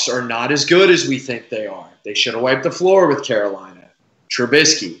 Bucs are not as good as we think they are. They should have wiped the floor with Carolina.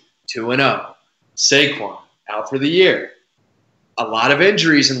 Trubisky, 2-0. Saquon, out for the year. A lot of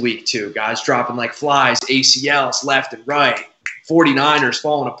injuries in week 2. Guys dropping like flies, ACLs left and right. 49ers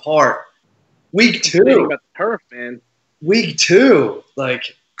falling apart. Week 2. About the turf, man. Week 2.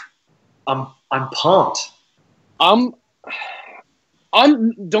 Like, I'm pumped. I'm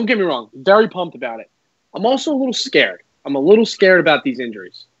don't get me wrong, very pumped about it. I'm also a little scared. I'm a little scared about these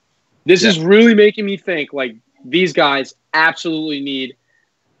injuries. This is really making me think like these guys absolutely need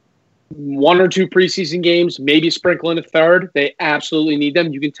 1 or 2 preseason games, maybe sprinkle in a third. They absolutely need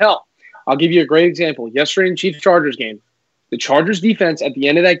them. You can tell. I'll give you a great example. Yesterday in Chiefs-Chargers game, the Chargers defense at the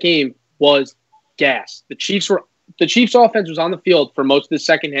end of that game was gassed. The Chiefs offense was on the field for most of the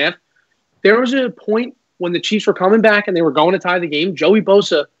second half. There was a point when the Chiefs were coming back and they were going to tie the game. Joey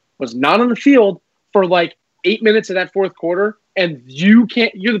Bosa was not on the field for like 8 minutes of that fourth quarter, and you're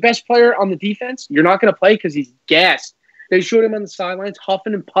the best player on the defense. You're not going to play because he's gassed. They showed him on the sidelines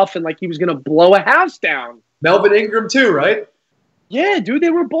huffing and puffing like he was going to blow a house down. Melvin Ingram too, right? Yeah, dude, they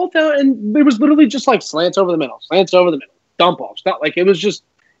were both out, and it was literally just like slants over the middle, dump offs. Not like it was just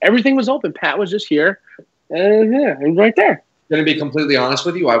everything was open. Pat was just here, and yeah, it was right there. Going to be completely honest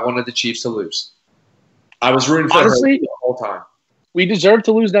with you, I wanted the Chiefs to lose. I was rooting for Herbert the whole time. We deserved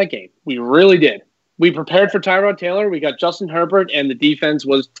to lose that game. We really did. We prepared for Tyrod Taylor. We got Justin Herbert, and the defense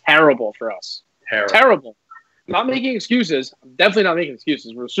was terrible for us. Terrible. Not making excuses. I'm definitely not making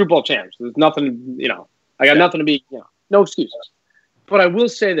excuses. We're Super Bowl champs. There's nothing, I got nothing to be, no excuses. But I will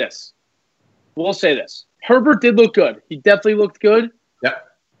say this. Herbert did look good. He definitely looked good. Yep.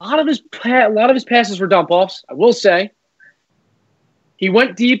 A lot of his passes were dump offs, I will say. He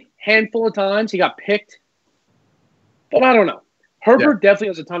went deep handful of times. He got picked. But I don't know. Herbert definitely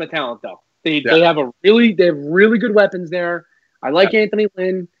has a ton of talent, though. They have really good weapons there. I like Anthony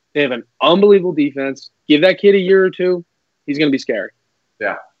Lynn. They have an unbelievable defense. Give that kid a year or 2, he's going to be scary.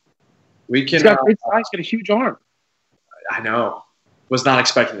 Yeah, he's got great size. He's got a huge arm. I know. Was not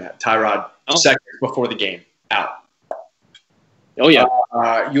expecting that. Tyrod seconds before the game out. Oh yeah.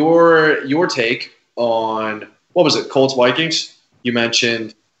 Your take on what was it? Colts Vikings. You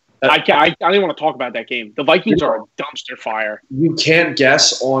mentioned. I didn't want to talk about that game. The Vikings are a dumpster fire. You can't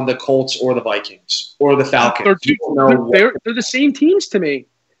guess on the Colts or the Vikings or the Falcons. They're the same teams to me.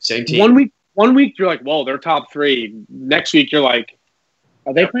 Same team. One week you're like, whoa, they're top 3. Next week you're like,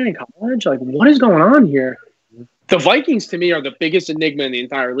 are they playing in college? Like, what is going on here? The Vikings to me are the biggest enigma in the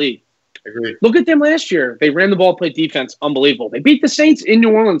entire league. Agreed. Look at them last year. They ran the ball, played defense, unbelievable. They beat the Saints in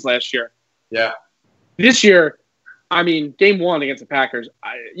New Orleans last year. Yeah. This year, I mean, game 1 against the Packers,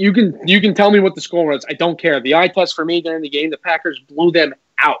 you can tell me what the score was. I don't care. The eye test for me during the game, the Packers blew them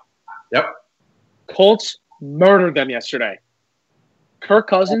out. Yep. Colts murdered them yesterday. Kirk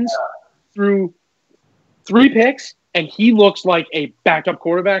Cousins threw 3 picks, and he looks like a backup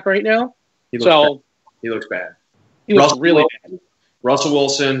quarterback right now. He looks bad. He looks really bad. Russell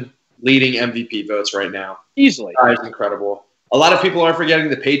Wilson leading MVP votes right now. Easily. That is incredible. A lot of people are forgetting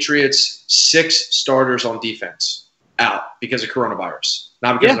the Patriots' 6 starters on defense out because of coronavirus.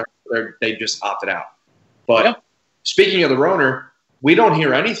 Not because they just opted out. But speaking of the Roner, we don't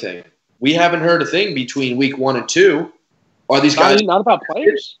hear anything. We haven't heard a thing between week 1 and 2. Are these guys not about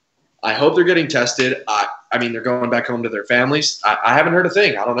players? I hope they're getting tested. I mean, they're going back home to their families. I haven't heard a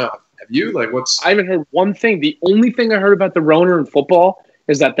thing. I don't know. Have you? I haven't heard one thing. The only thing I heard about the Roner in football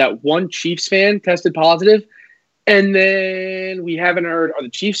is that one Chiefs fan tested positive. And then we haven't heard, are the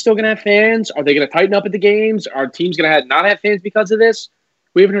Chiefs still going to have fans? Are they going to tighten up at the games? Are teams going to not have fans because of this?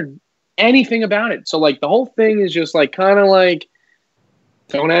 We haven't heard anything about it. So, the whole thing is just, kind of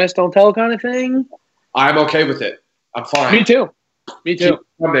don't ask, don't tell kind of thing. I'm okay with it. I'm fine. Me too.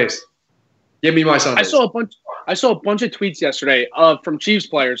 Sundays. Give me my Sundays. I saw a bunch of tweets yesterday from Chiefs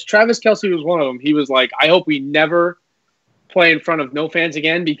players. Travis Kelce was one of them. He was like, I hope we never play in front of no fans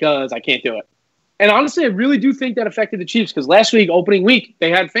again because I can't do it. And honestly, I really do think that affected the Chiefs because last week, opening week, they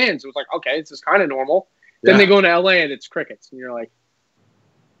had fans. It was like, okay, this is kind of normal. Then they go into LA and it's crickets. And you're like,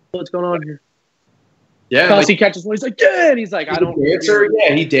 what's going on here? Yeah. Kelsey catches one. He's like, yeah. And he's like, I don't. Dancer.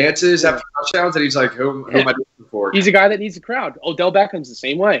 Yeah, he dances after touchdowns and he's like, who am I doing for? He's a guy that needs a crowd. Odell Beckham's the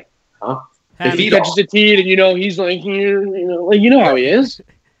same way. Huh? If he catches a tee and, he's like, here, how he is.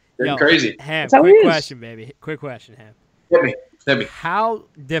 They're crazy. Ham, quick question, baby. Quick question, Ham. Hit me. How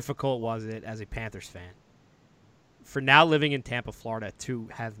difficult was it as a Panthers fan for now living in Tampa, Florida, to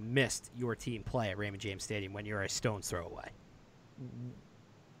have missed your team play at Raymond James Stadium when you're a stone's throw away?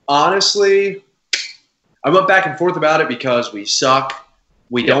 Honestly, I went back and forth about it because we suck.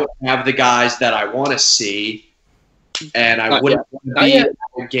 We don't have the guys that I want to see. And I wouldn't want to be in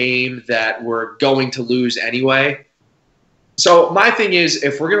a game that we're going to lose anyway. So my thing is,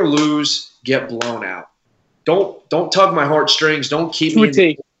 if we're going to lose, get blown out. Don't tug my heartstrings. Don't keep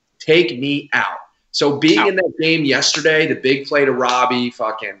me. Take me out. So being in that game yesterday, the big play to Robbie,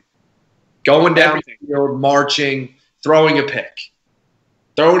 fucking going down the field, marching, throwing a pick,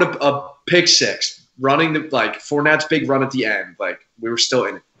 throwing a pick six, running Fournette's big run at the end. We were still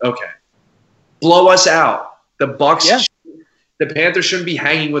in it. Okay. Blow us out. The Bucks, the Panthers shouldn't be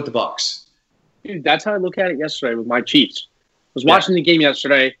hanging with the Bucks. Dude, that's how I look at it yesterday with my Chiefs. I was watching the game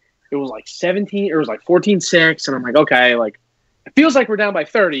yesterday. It was 14-6, and I'm like, okay, it feels like we're down by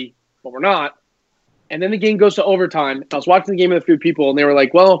 30, but we're not. And then the game goes to overtime. I was watching the game with a few people, and they were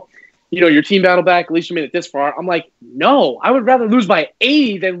like, well, your team battled back. At least you made it this far. I'm like, no, I would rather lose by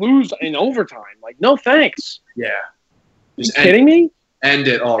 80 than lose in overtime. No thanks. Yeah. Are you kidding me? End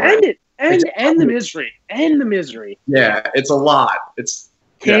it already. End it. End the misery. End the misery. Yeah, it's a lot.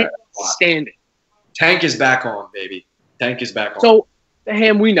 Can't stand it. Tank is back on, baby. Tank is back on. So,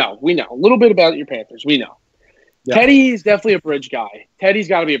 Ham, we know. A little bit about your Panthers. We know. Yeah. Teddy is definitely a bridge guy. Teddy's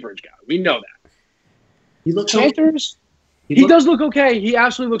got to be a bridge guy. We know that. He looks Panthers. He does look okay. He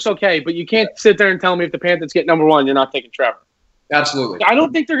absolutely looks okay. But you can't sit there and tell me if the Panthers get number 1, you're not taking Trevor. Absolutely. I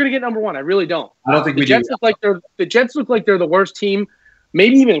don't think they're going to get number 1. I really don't. I don't think the Jets look like the Jets look like they're the worst team,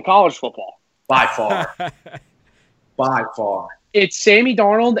 maybe even in college football. By far. By far. It's Sammy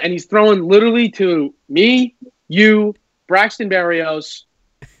Darnold, and he's throwing literally to me, you, Braxton Berrios,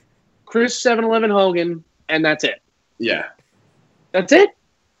 Chris 7-Eleven Hogan, and that's it. Yeah. That's it.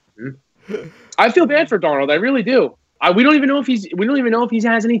 Mm-hmm. I feel bad for Darnold. I really do. We don't even know if he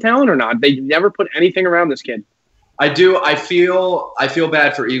has any talent or not. They never put anything around this kid. I do. I feel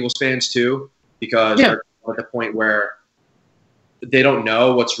bad for Eagles fans too because they're at the point where they don't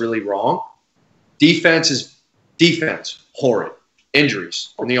know what's really wrong. Defense horrid.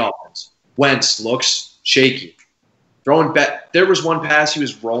 Injuries on the offense. Wentz looks shaky. Throwing back. There was one pass he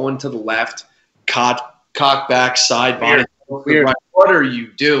was rolling to the left, cock back, side body. Right. What are you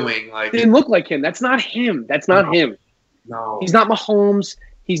doing? It didn't look like him. That's not him. That's not him. No. He's not Mahomes.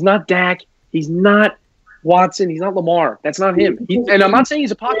 He's not Dak. He's not Watson. He's not Lamar. That's not him. And I'm not saying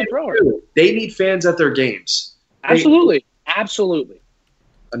he's a pocket thrower. They need fans at their games. Absolutely.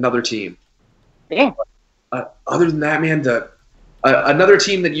 Another team. Yeah. Other than that, man, another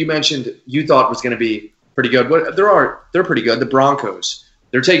team that you mentioned you thought was going to be pretty good. They're pretty good. The Broncos.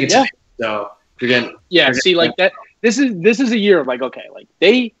 They're taking some. So they're getting. Yeah. See, that. This is a year of okay,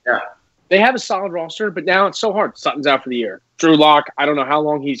 They have a solid roster, but now it's so hard. Sutton's out for the year. Drew Lock, I don't know how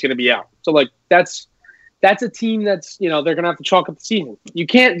long he's going to be out. So, like, that's a team that's, they're going to have to chalk up the season. You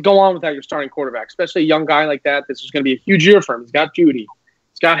can't go on without your starting quarterback, especially a young guy like that. This is going to be a huge year for him. He's got Judy.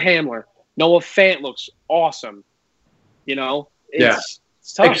 He's got Hamler. Noah Fant looks awesome. It's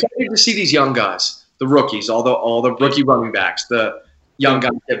tough. Excited to see these young guys, the rookies, all the rookie running backs, the young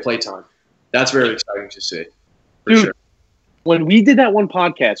guys get play time. That's very exciting to see. For Dude, sure. When we did that one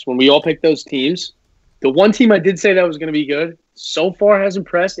podcast, when we all picked those teams, the one team I did say that was going to be good so far has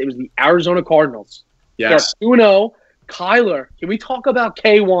impressed. It was the Arizona Cardinals. Yes. They're 2-0. Kyler, can we talk about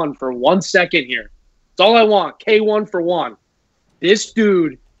K1 for 1 second here? That's all I want. K1 for one. This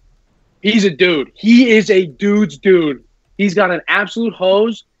dude, he's a dude. He is a dude's dude. He's got an absolute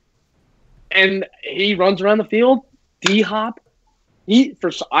hose, and he runs around the field. D-Hop,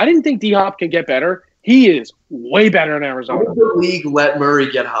 I didn't think D-Hop could get better. He is way better in Arizona. Why would the league let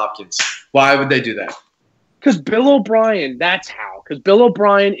Murray get Hopkins? Why would they do that? Because Bill O'Brien, that's how. Because Bill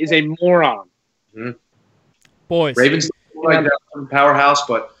O'Brien is a moron. Mm-hmm. Boys. Ravens like that powerhouse,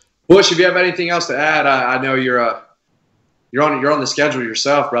 but Bush, if you have anything else to add, I know you're on the schedule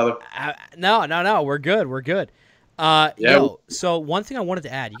yourself, brother. No. We're good. So one thing I wanted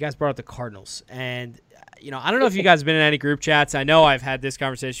to add, you guys brought up the Cardinals, and I don't know if you guys have been in any group chats. I know I've had this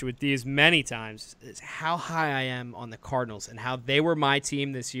conversation with these many times, is how high I am on the Cardinals and how they were my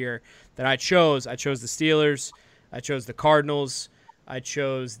team this year that I chose. I chose the Steelers. I chose the Cardinals. I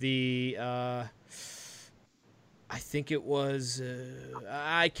chose the I think it was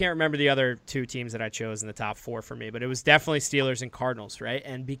I can't remember the other two teams that I chose in the top four for me, but it was definitely Steelers and Cardinals, right?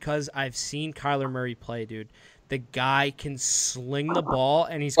 And because I've seen Kyler Murray play, dude, the guy can sling the ball,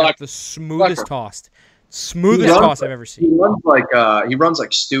 and he's got the smoothest toss I've ever seen. He runs like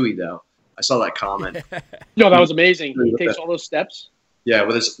Stewie, though. I saw that comment. No, that was amazing. He takes all those steps. Yeah,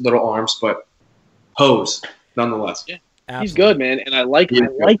 with his little arms, but hose nonetheless. Yeah, he's good, man. And I like,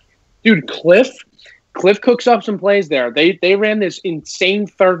 dude, Cliff cooks up some plays there. They ran this insane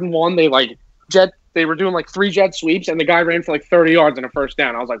 3rd and 1. They were doing like 3 jet sweeps, and the guy ran for like 30 yards and a first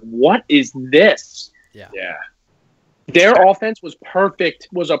down. I was like, what is this? Yeah. Their offense was perfect.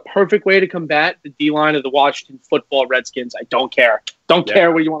 Was a perfect way to combat the D-line of the Washington Football Redskins. I don't care. Don't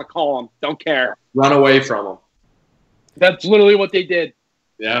care what you want to call them. Don't care. Run away from them. That's literally what they did.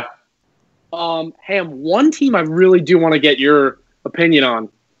 Yeah. Ham, one team I really do want to get your opinion on.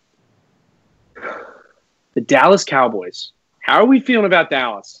 The Dallas Cowboys. How are we feeling about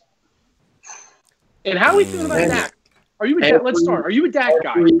Dallas? And how are we feeling about Dak? Let's start. Are you a Dak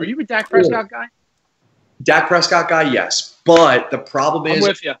guy? Are you a Dak Prescott guy? Dak Prescott guy, yes. But the problem is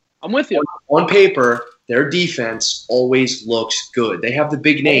I'm with you. On paper, their defense always looks good. They have the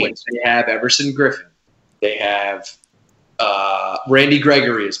big names. They have Everson Griffin. They have Randy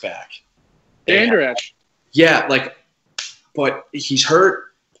Gregory is back. Andresh. But he's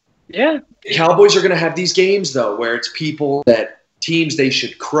hurt. Yeah. Cowboys are going to have these games, though, where it's teams they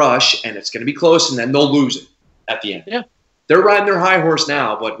should crush, and it's going to be close, and then they'll lose it at the end. Yeah. They're riding their high horse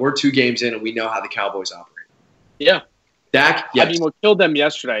now, but we're 2 games in, and we know how the Cowboys operate. Yeah. Dak, yes. I mean, what killed them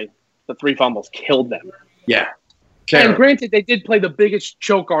yesterday, the 3 fumbles killed them. Yeah. And granted, they did play the biggest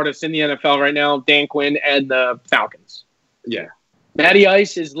choke artists in the NFL right now, Dan Quinn and the Falcons. Yeah. Matty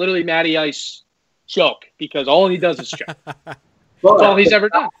Ice is literally Matty Ice choke because all he does is choke. That's all he's ever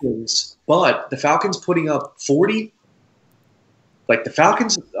done. But the Falcons putting up 40? Like, the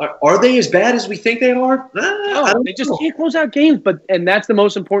Falcons, are they as bad as we think they are? No, they just can't close out games, and that's the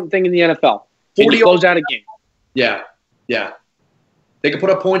most important thing in the NFL. 40 close out a game. Yeah. They can put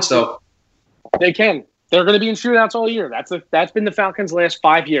up points, though. They can. They're going to be in shootouts all year. That's been the Falcons' last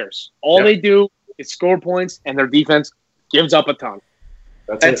 5 years. All they do is score points, and their defense gives up a ton.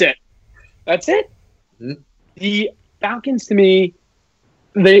 That's it. That's it. Mm-hmm. The Falcons, to me,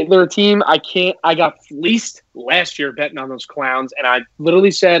 they're a team I got fleeced last year betting on those clowns, and I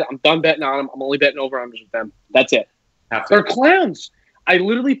literally said, I'm done betting on them. I'm only betting over-unders with them. That's it. They're clowns. I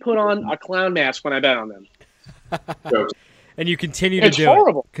literally put on a clown mask when I bet on them. And you continue to do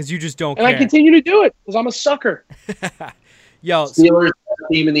it because you just don't care. And I continue to do it because I'm a sucker. Yo, Steelers,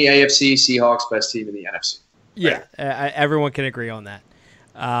 best team in the AFC. Seahawks, best team in the NFC. Yeah, everyone can agree on that.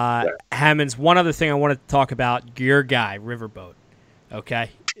 Hammonds, one other thing I wanted to talk about, your guy, Riverboat. Okay.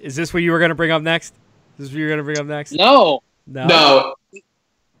 Is this what you were going to bring up next? No. No.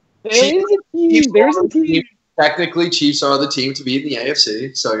 There's a team. Technically, Chiefs are the team to beat in the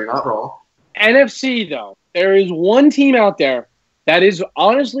AFC, so you're not wrong. NFC, though. There is one team out there that is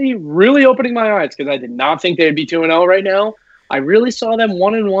honestly really opening my eyes because I did not think they would be 2-0 right now. I really saw them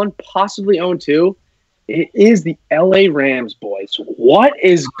 1-1, possibly 0-2. It is the LA Rams, boys. What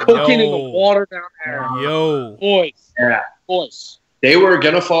is cooking in the water down there? Yo. Boys. Yeah. Boys. They were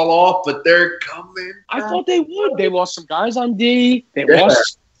going to fall off, but they're coming. I thought they would. They lost some guys on D. They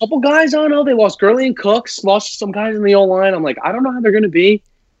lost a couple guys on O. They lost Gurley and Cooks. Lost some guys in the O-line. I'm like, I don't know how they're going to be.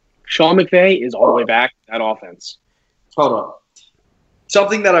 Sean McVay is all the way back that offense. Hold on.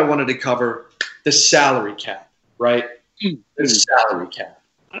 Something that I wanted to cover, the salary cap, right? The salary cap.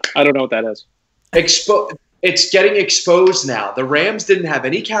 I don't know what that is. It's getting exposed now. The Rams didn't have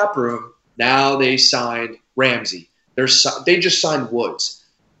any cap room. Now they signed Ramsey. They just signed Woods.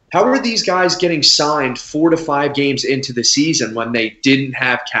 How are these guys getting signed 4 to 5 games into the season when they didn't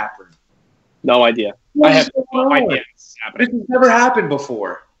have cap room? No idea. I have no idea. This has never happened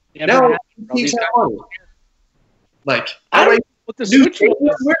before. Now teams have money. Like, I don't know what the switch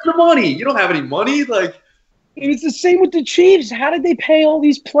was. Where's the money? You don't have any money. Like, it's the same with the Chiefs. How did they pay all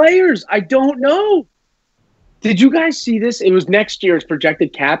these players? I don't know. Did you guys see this? It was next year's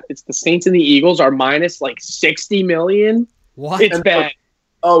projected cap. It's the Saints and the Eagles are minus like $60 million. What? It's bad.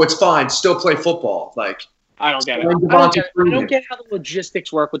 Oh, it's fine. Still play football. Like, I don't get it. I don't get how the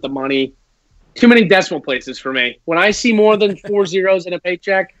logistics work with the money. Too many decimal places for me. When I see more than 4 zeros in a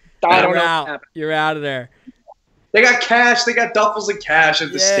paycheck, I don't know. You're out of there. They got cash. They got duffels of cash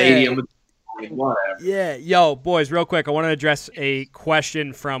at the stadium. Whatever. Yeah. Yo, boys, real quick, I want to address a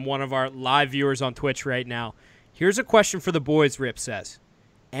question from one of our live viewers on Twitch right now. Here's a question for the boys, Rip says.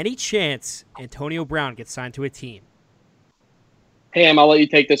 Any chance Antonio Brown gets signed to a team? Ham, I'll let you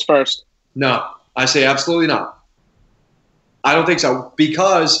take this first. No, I say absolutely not. I don't think so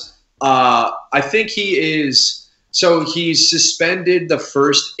because I think he is – so he's suspended the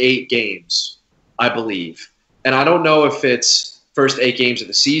first 8 games, I believe. And I don't know if it's first 8 games of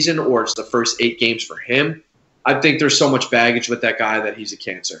the season or it's the first 8 games for him. I think there's so much baggage with that guy that he's a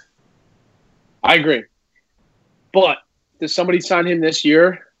cancer. I agree. But does somebody sign him this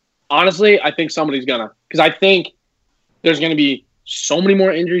year? Honestly, I think somebody's going to. Because I think there's going to be so many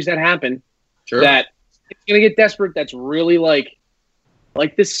more injuries that happen that it's going to get desperate. That's really like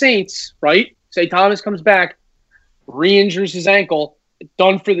the Saints, right? Say Thomas comes back, re-injures his ankle,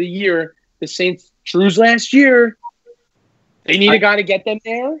 done for the year. The Saints, Drew's last year, they need a guy to get them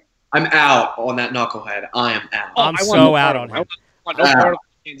there. I'm out on that knucklehead. I am out. I'm so out on him. I want no part of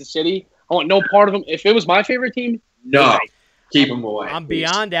Kansas City. I want no part of them. If it was my favorite team, no. Keep him away. I'm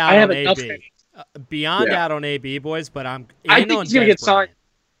beyond out on AB. Beyond out on AB, boys, but I think he's going to get signed.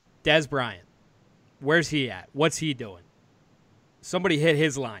 Dez Bryant. Where's he at? What's he doing? Somebody hit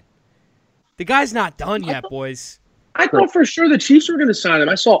his line. The guy's not done yet, boys. I thought for sure the Chiefs were going to sign him.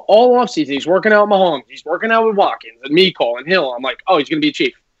 I saw all offseason. He's working out with Mahomes. He's working out with Watkins and Mecole and Hill. I'm like, oh, he's going to be a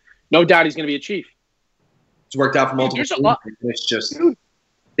Chief. No doubt he's going to be a Chief. It's worked out for multiple teams. It's just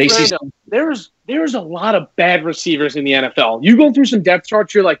there's a lot of bad receivers in the NFL. You go through some depth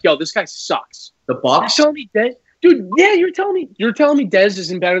charts, you're like, yo, this guy sucks. The Bucs? You're telling me Dez, dude, yeah, you're telling me Dez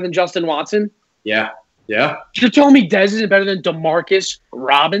isn't better than Justin Watson? Yeah. You're telling me Dez isn't better than DeMarcus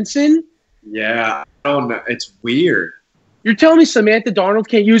Robinson? Yeah. I don't know. It's weird. You're telling me Samantha Darnold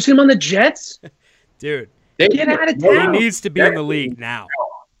can't use him on the Jets? Dude. Get out of town. He needs to be in the league now.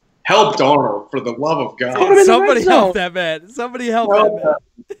 Help Darnold, for the love of God. Somebody help that man. Somebody help that man.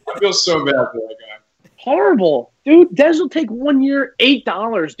 I feel so bad for that guy. Horrible. Dude, Dez will take 1 year,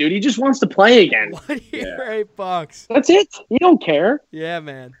 $8, dude. He just wants to play again. 1 year, $8. That's it. He don't care. Yeah,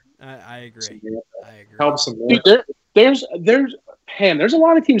 man. I agree. I agree. Help some more. Dude, there's a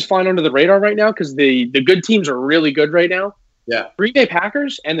lot of teams flying under the radar right now because the good teams are really good right now. Yeah. Green Bay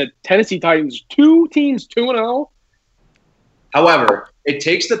Packers and the Tennessee Titans, 2 teams, 2-0. However, it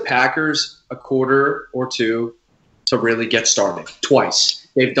takes the Packers a quarter or two to really get started. Twice.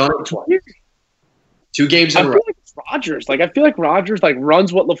 They've done it twice. 2 games in a row. I feel like it's Rodgers. I feel like Rodgers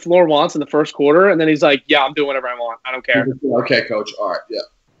runs what LaFleur wants in the first quarter, and then he's like, yeah, I'm doing whatever I want. I don't care. Okay, coach. All right, yeah.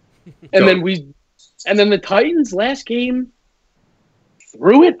 And then the Titans last game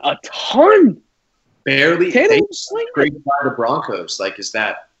threw it a ton. Barely. They great by the Broncos. Is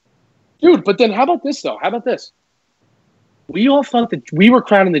that? Dude, but then how about this, though? How about this? We all thought that we were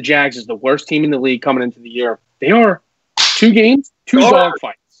crowning the Jags as the worst team in the league coming into the year. They are 2 games, 2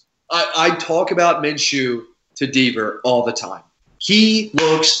 dogfights. I talk about Minshew to Deaver all the time. He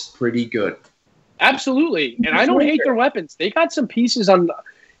looks pretty good. Absolutely. And I don't hate their weapons. They got some pieces on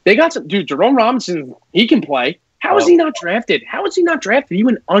 – dude, Jerome Robinson, he can play. How is he not drafted? He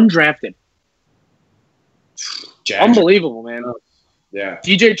went undrafted. Jags. Unbelievable, man. Yeah.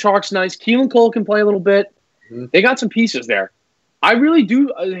 DJ Chark's nice. Keelan Cole can play a little bit. Mm-hmm. They got some pieces there. I really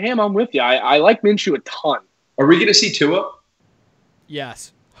do. Ham, I'm with you. I like Minshew a ton. Are we going to see Tua?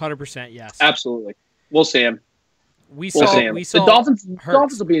 Yes. 100% yes. Absolutely. We'll see him. We We'll saw see him. we saw The Dolphins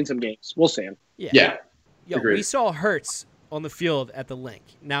Hurts. will be in some games. We'll see him. Yeah. Yo, Agreed. we saw Hurts on the field at the Link.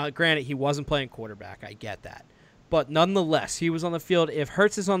 Now, granted, he wasn't playing quarterback. I get that. But nonetheless, he was on the field. If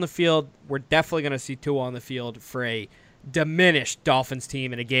Hurts is on the field, we're definitely going to see Tua on the field for a diminished Dolphins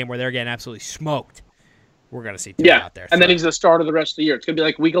team in a game where they're getting absolutely smoked. We're going to see Tua out there. And then he's the start of the rest of the year. It's going to be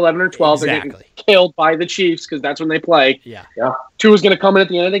like week 11 or 12. They're Exactly. getting killed by the Chiefs because that's when they play. Yeah. Tua's going to come in at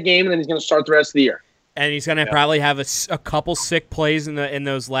the end of the game, and then he's going to start the rest of the year. And he's going to probably have a couple sick plays in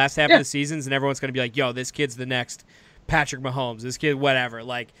those last half of the seasons, and everyone's going to be like, yo, this kid's the next Patrick Mahomes. This kid, whatever.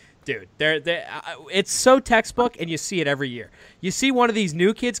 Like, dude, it's so textbook, and you see it every year. You see one of these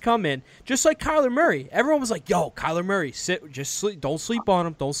new kids come in, just like Kyler Murray. Everyone was like, yo, Kyler Murray, don't sleep on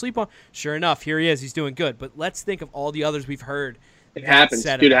him. Don't sleep on him. Sure enough, here he is. He's doing good. But let's think of all the others we've heard. It happens,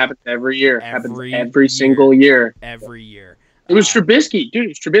 dude. It happens every year. It happens every year. single year. Every year. It was Trubisky. Dude, it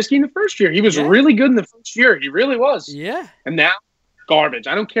was Trubisky in the first year. He was really good in the first year. He really was. Yeah. And now, garbage.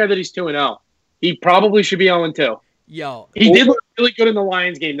 I don't care that he's 2-0. He probably should be 0-2. Yo. He did look really good in the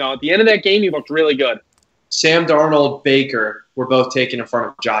Lions game, though. At the end of that game, he looked really good. Sam Darnold, Baker were both taken in front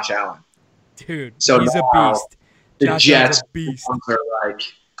of Josh Allen. Dude, So he's now, a beast. The Josh Jets Allen's a beast. are like,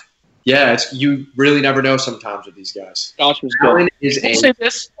 yeah, you really never know sometimes with these guys. Josh was good. Allen is I'll say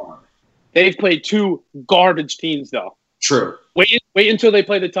this. They've played two garbage teams, though. True. Wait until they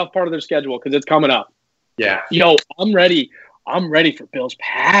play the tough part of their schedule because it's coming up. Yeah. Yo, I'm ready. I'm ready for Bills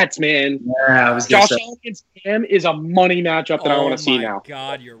Pats, man. Yeah, I was gonna Josh say. Allen against Cam is a money matchup that I want to see now. Oh, my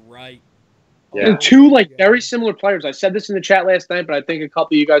God, you're right. Yeah. And two very similar players. I said this in the chat last night, but I think a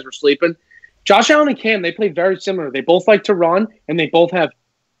couple of you guys were sleeping. Josh Allen and Cam, they play very similar. They both like to run, and they both have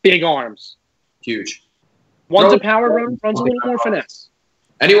big arms. Huge. One's a power run, runs a little more finesse.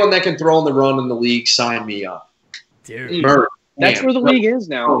 Anyone that can throw on the run in the league, sign me up. Dude. Murray. That's Damn. where the league is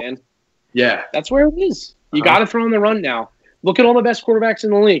now, man. Yeah. That's where it is. You got to throw on the run now. Look at all the best quarterbacks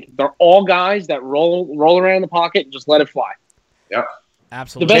in the league. They're all guys that roll around in the pocket and just let it fly. Yep. The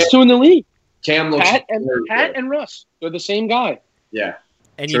Absolutely. best two in the league, Cam looks Pat very good. and Russ. They're the same guy. Yeah.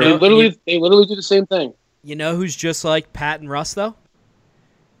 And Sure. you know, They literally do the same thing. you know who's just like Pat and Russ, though?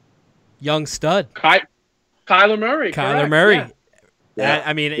 Young stud. Kyler Murray. Kyler correct. Murray. Yeah. Yeah.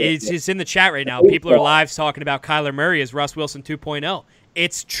 I mean, it's in the chat right now. People are live talking about Kyler Murray as Russ Wilson 2.0.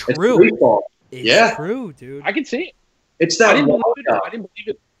 It's It's true. baseball. It's Yeah. true, dude. I can see it. It's I that didn't believe windup. it. I didn't believe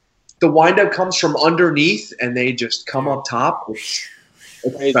it. The windup comes from underneath, and they just come up top. It's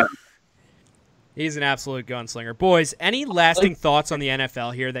Crazy. fun. He's an absolute gunslinger. Boys, any lasting thoughts on the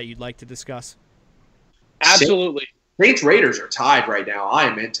NFL here that you'd like to discuss? Absolutely. Saints Raiders are tied right now. I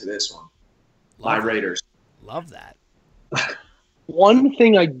am into this one. My Love that. Raiders. Love that. One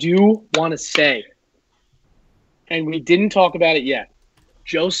thing I do want to say, and we didn't talk about it yet,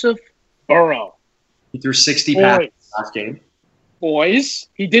 Joseph Burrow. He threw 60 passes last game. Boys,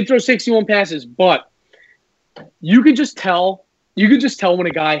 he did throw 61 passes, but you could just tell when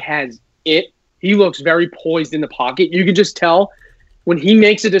a guy has it. He looks very poised in the pocket. You could just tell when he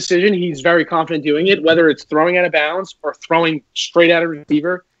makes a decision, he's very confident doing it, whether it's throwing out of bounds or throwing straight at a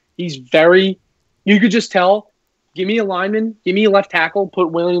receiver. You could just tell, give me a lineman, give me a left tackle,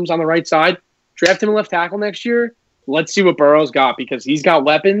 put Williams on the right side, draft him a left tackle next year. Let's see what Burrow's got because he's got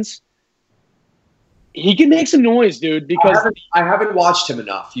weapons. He can make some noise, dude, because I haven't watched him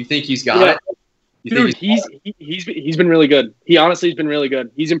enough. You think he's got Yeah. it? You dude, think he's been really good. He honestly has been really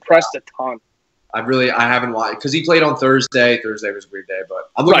good. He's impressed a ton. I haven't watched because he played on Thursday. Thursday was a weird day, but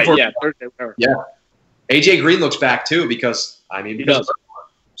I'm looking for. Yeah, Thursday, whatever. AJ Green looks back too because He does.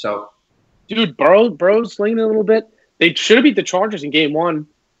 So Dude, Burrow's slinging it a little bit. They should have beat the Chargers in game one.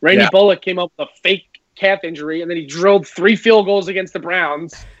 Randy Yeah. Bullock came up with a fake calf injury, and then he drilled 3 field goals against the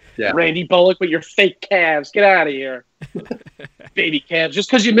Browns. Yeah. Randy Bullock with your fake calves. Get out of here. Baby calves. Just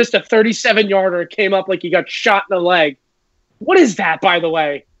because you missed a 37-yarder, it came up like you got shot in the leg. What is that, by the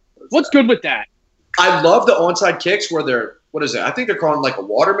way? What's good with that? I love the onside kicks where they're what is it? I think they're calling like a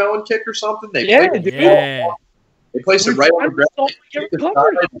watermelon kick or something. They Yeah, play, dude. Yeah. they place it right on the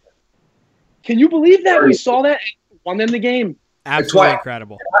ground. Can you believe that? We saw that and won them the game. Absolutely why-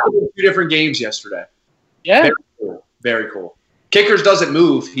 incredible. Two different games yesterday. Yeah. Very cool. Very cool. Kickers doesn't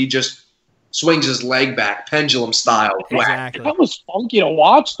move. He just swings his leg back, pendulum style. Whack. Exactly. That was funky to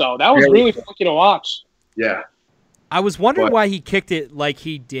watch, though. That was really funky to watch. Yeah. I was wondering What? why he kicked it like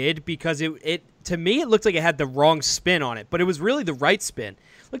he did because it to me it looked like it had the wrong spin on it, but it was really the right spin.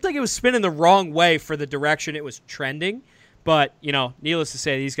 Looked like it was spinning the wrong way for the direction it was trending. But, you know, needless to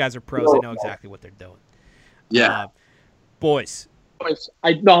say, these guys are pros. They know exactly what they're doing. Yeah. Boys.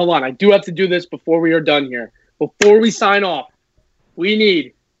 No, hold on. I do have to do this before we are done here. Before we sign off, we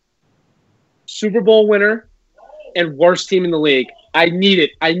need Super Bowl winner and worst team in the league. I need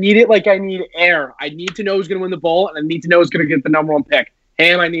it. I need it like I need air. I need to know who's going to win the bowl, and I need to know who's going to get the number one pick.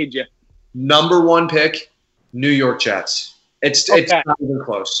 Ham, I need you. Number one pick, New York Jets. It's not even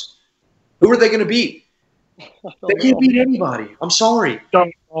close. Who are they going to beat? They can't beat anybody. I'm sorry.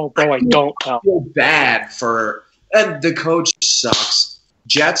 I don't know. I feel bad for – and the coach sucks.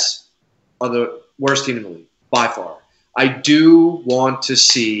 Jets are the worst team in the league, by far. I do want to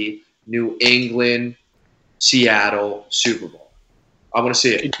see New England, Seattle, Super Bowl. I want to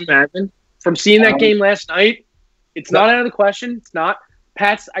see it. Could you imagine? From seeing that game last night, it's not out of the question. It's not.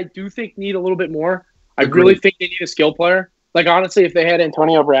 Pats, I do think, need a little bit more. I really think they need a skill player. Like, honestly, if they had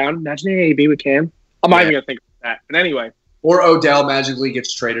Antonio Brown, imagine AB with Cam. I'm not even going to think of that. But anyway. Or Odell magically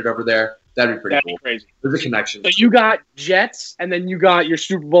gets traded over there. That'd be pretty cool. That'd be crazy. There's a connection. So you got Jets, and then you got your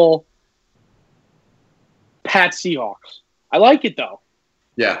Super Bowl Pats Seahawks. I like it, though.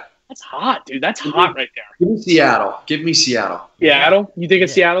 Yeah. That's hot, dude. That's hot right there. Give me Seattle. Seattle? You think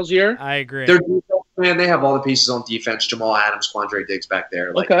it's Seattle's year? I agree. Their defense, man, they have all the pieces on defense. Jamal Adams, Quandre Diggs back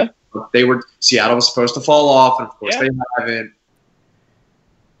there. Like, okay. Seattle was supposed to fall off, and of course they haven't.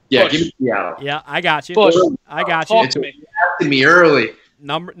 Yeah, Push. give me Seattle. Yeah, I got you. Push. I got Talk you. to me. It's me early.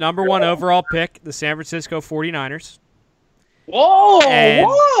 Number one overall pick, the San Francisco 49ers. Whoa, And-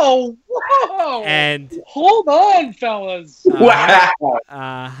 whoa. And Hold on, fellas. Wow.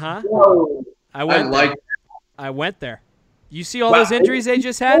 uh-huh. Whoa. I went I went there. You see all those injuries they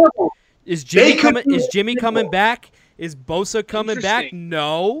just had? Is Jimmy coming back? Is Bosa coming back?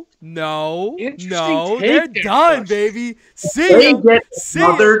 Interesting. No. Interesting take They're there, done, Bush. baby. See They ya. get See ya.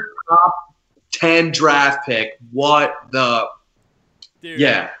 another top 10 draft pick. What the? Dude.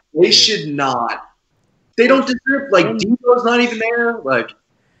 Yeah, they should not. They don't deserve. Like Debo's not even there. Like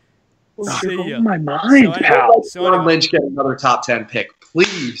See You're ya. blowing my mind, So pal. Ron Lynch get another top 10 pick,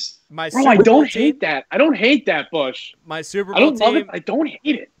 please. My Bro, Super I Bowl don't team, hate that. I don't hate that, Bush. My Super I Bowl don't love team, it. I don't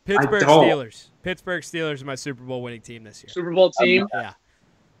hate it. Pittsburgh I don't. Steelers. Pittsburgh Steelers are my Super Bowl winning team this year. Super Bowl team. Yeah.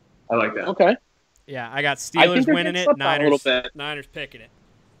 I like that. Okay. Yeah, I got I think Steelers they're winning getting it, slept on a little bit. Niners picking it.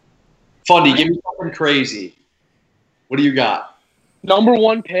 Fundy, give me something crazy. What do you got? Number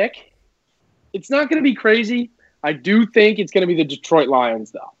one pick. It's not going to be crazy. I do think it's going to be the Detroit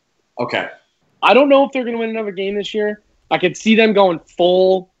Lions, though. Okay. I don't know if they're going to win another game this year. I could see them going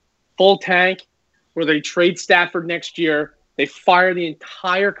full tank, where they trade Stafford next year. They fire the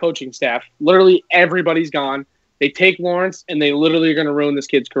entire coaching staff. Literally everybody's gone. They take Lawrence, and they literally are going to ruin this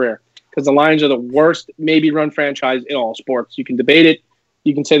kid's career because the Lions are the worst maybe run franchise in all sports. You can debate it.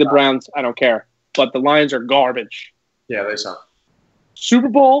 You can say the Browns. I don't care. But the Lions are garbage. Yeah, they suck. Super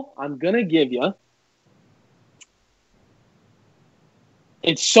Bowl, I'm going to give you.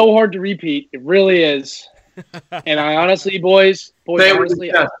 It's so hard to repeat. It really is. And I honestly, boys, Say it with honestly,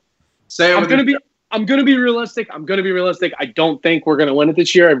 your chest. Say it I'm with gonna your be. I'm gonna be realistic. I don't think we're gonna win it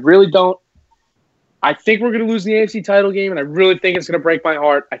this year. I really don't. I think we're gonna lose the AFC title game, and I really think it's gonna break my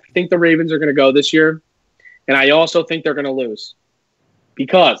heart. I think the Ravens are gonna go this year, and I also think they're gonna lose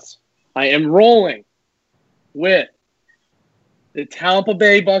because I am rolling with the Tampa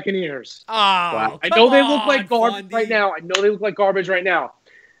Bay Buccaneers. Oh, Wow. I know they look like garbage right now.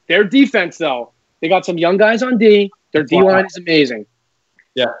 Their defense, though, they got some young guys on D. Their D line is amazing.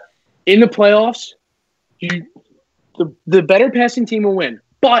 Yeah. In the playoffs, the better passing team will win,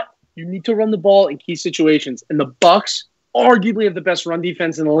 but you need to run the ball in key situations. And the Bucs arguably have the best run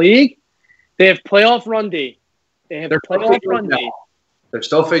defense in the league. They have playoff run D. They're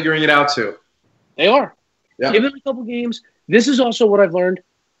still figuring it out too. They are. Yeah. Give them a couple games. This is also what I've learned.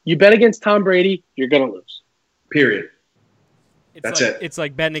 You bet against Tom Brady, you're going to lose. Period. That's it. It's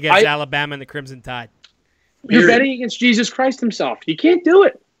like betting against Alabama and the Crimson Tide. You're betting against Jesus Christ himself. You can't do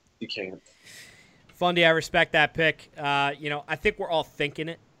it. You can't. Fundy, I respect that pick. I think we're all thinking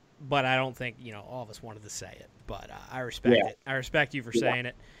it, but I don't think, all of us wanted to say it. But I respect it. I respect you for saying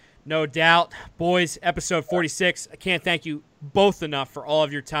it. No doubt. Boys, episode 46. I can't thank you both enough for all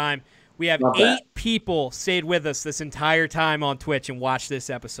of your time. We have 8 people stayed with us this entire time on Twitch and watched this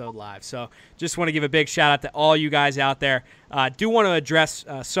episode live. So just want to give a big shout out to all you guys out there. Do want to address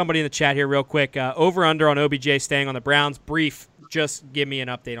somebody in the chat here real quick. Over/under on OBJ staying on the Browns. Brief. Just give me an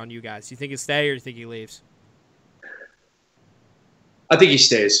update on you guys. You think he'll stay or you think he leaves? I think he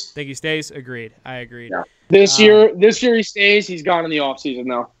stays. Think he stays? Agreed. I agreed. Yeah. This year he stays. He's gone in the offseason,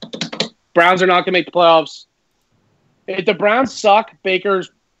 though. Browns are not going to make the playoffs. If the Browns suck,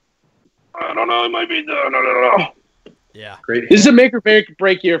 Baker's I don't know. It might be no. Yeah. Great. This is a make or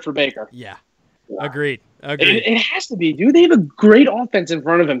break year for Baker. Yeah. Agreed. It has to be, dude. They have a great offense in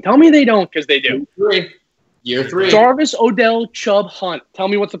front of him. Tell me they don't, because they do. Year 3. Jarvis, Odell, Chubb, Hunt. Tell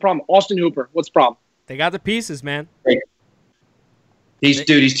me what's the problem. Austin Hooper, what's the problem? They got the pieces, man. He's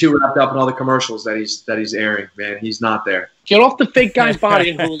too wrapped up in all the commercials that he's airing, man. He's not there. Get off the fake guy's body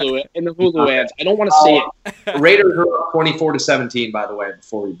in the Hulu ads. I don't want to see it. Raiders are up 24-17, by the way,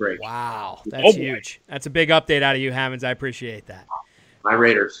 before we break. Wow, that's huge. That's a big update out of you, Hammonds. I appreciate that. My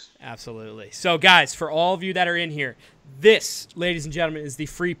Raiders. Absolutely. So, guys, for all of you that are in here, this, ladies and gentlemen, is the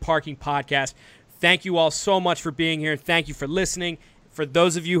Free Parking Podcast. Thank you all so much for being here. Thank you for listening. For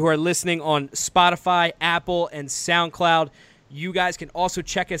those of you who are listening on Spotify, Apple, and SoundCloud, you guys can also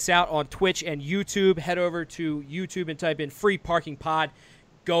check us out on Twitch and YouTube. Head over to YouTube and type in Free Parking Pod.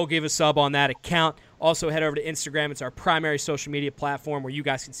 Go give a sub on that account. Also, head over to Instagram. It's our primary social media platform where you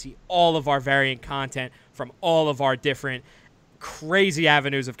guys can see all of our varying content from all of our different crazy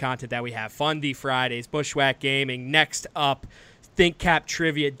avenues of content that we have. Fundy Fridays, Bushwhack Gaming, Next Up, Think Cap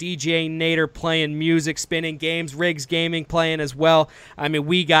Trivia, DJ Nader playing music, spinning games, Riggs Gaming playing as well. I mean,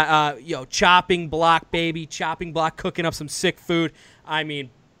 we got Chopping Block, baby, Chopping Block cooking up some sick food. I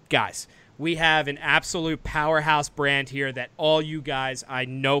mean, guys, we have an absolute powerhouse brand here that all you guys, I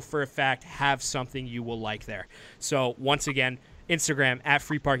know for a fact, have something you will like there. So once again, Instagram at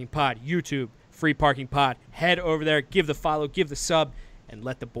Free Parking Pod, YouTube Free Parking Pod. Head over there, give the follow, give the sub, and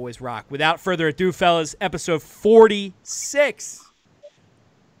let the boys rock. Without further ado, fellas, episode 46.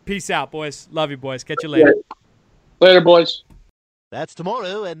 Peace out, boys. Love you, boys. Catch you later. Later, boys. That's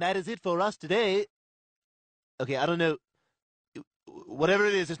tomorrow, and that is it for us today. Okay, I don't know. Whatever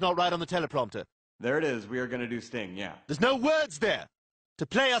it is, it's not right on the teleprompter. There it is. We are going to do Sting, yeah. There's no words there. To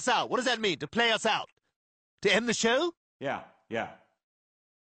play us out. What does that mean, to play us out? To end the show? Yeah.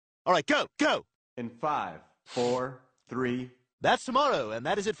 All right, go. In 5, 4, 3. That's tomorrow, and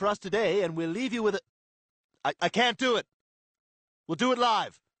that is it for us today, and we'll leave you with a... I can't do it. We'll do it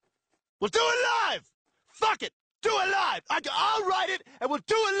live. Fuck it. Do it live. I'll write it, and we'll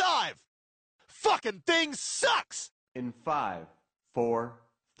do it live. Fucking thing sucks. In 5, 4,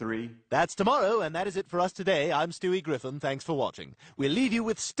 3. That's tomorrow, and that is it for us today. I'm Stewie Griffin. Thanks for watching. We'll leave you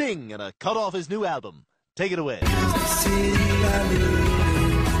with Sting and a cut off his new album. Take it away.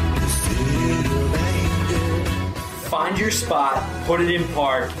 Find your spot, put it in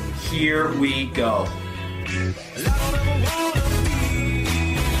park. Here we go.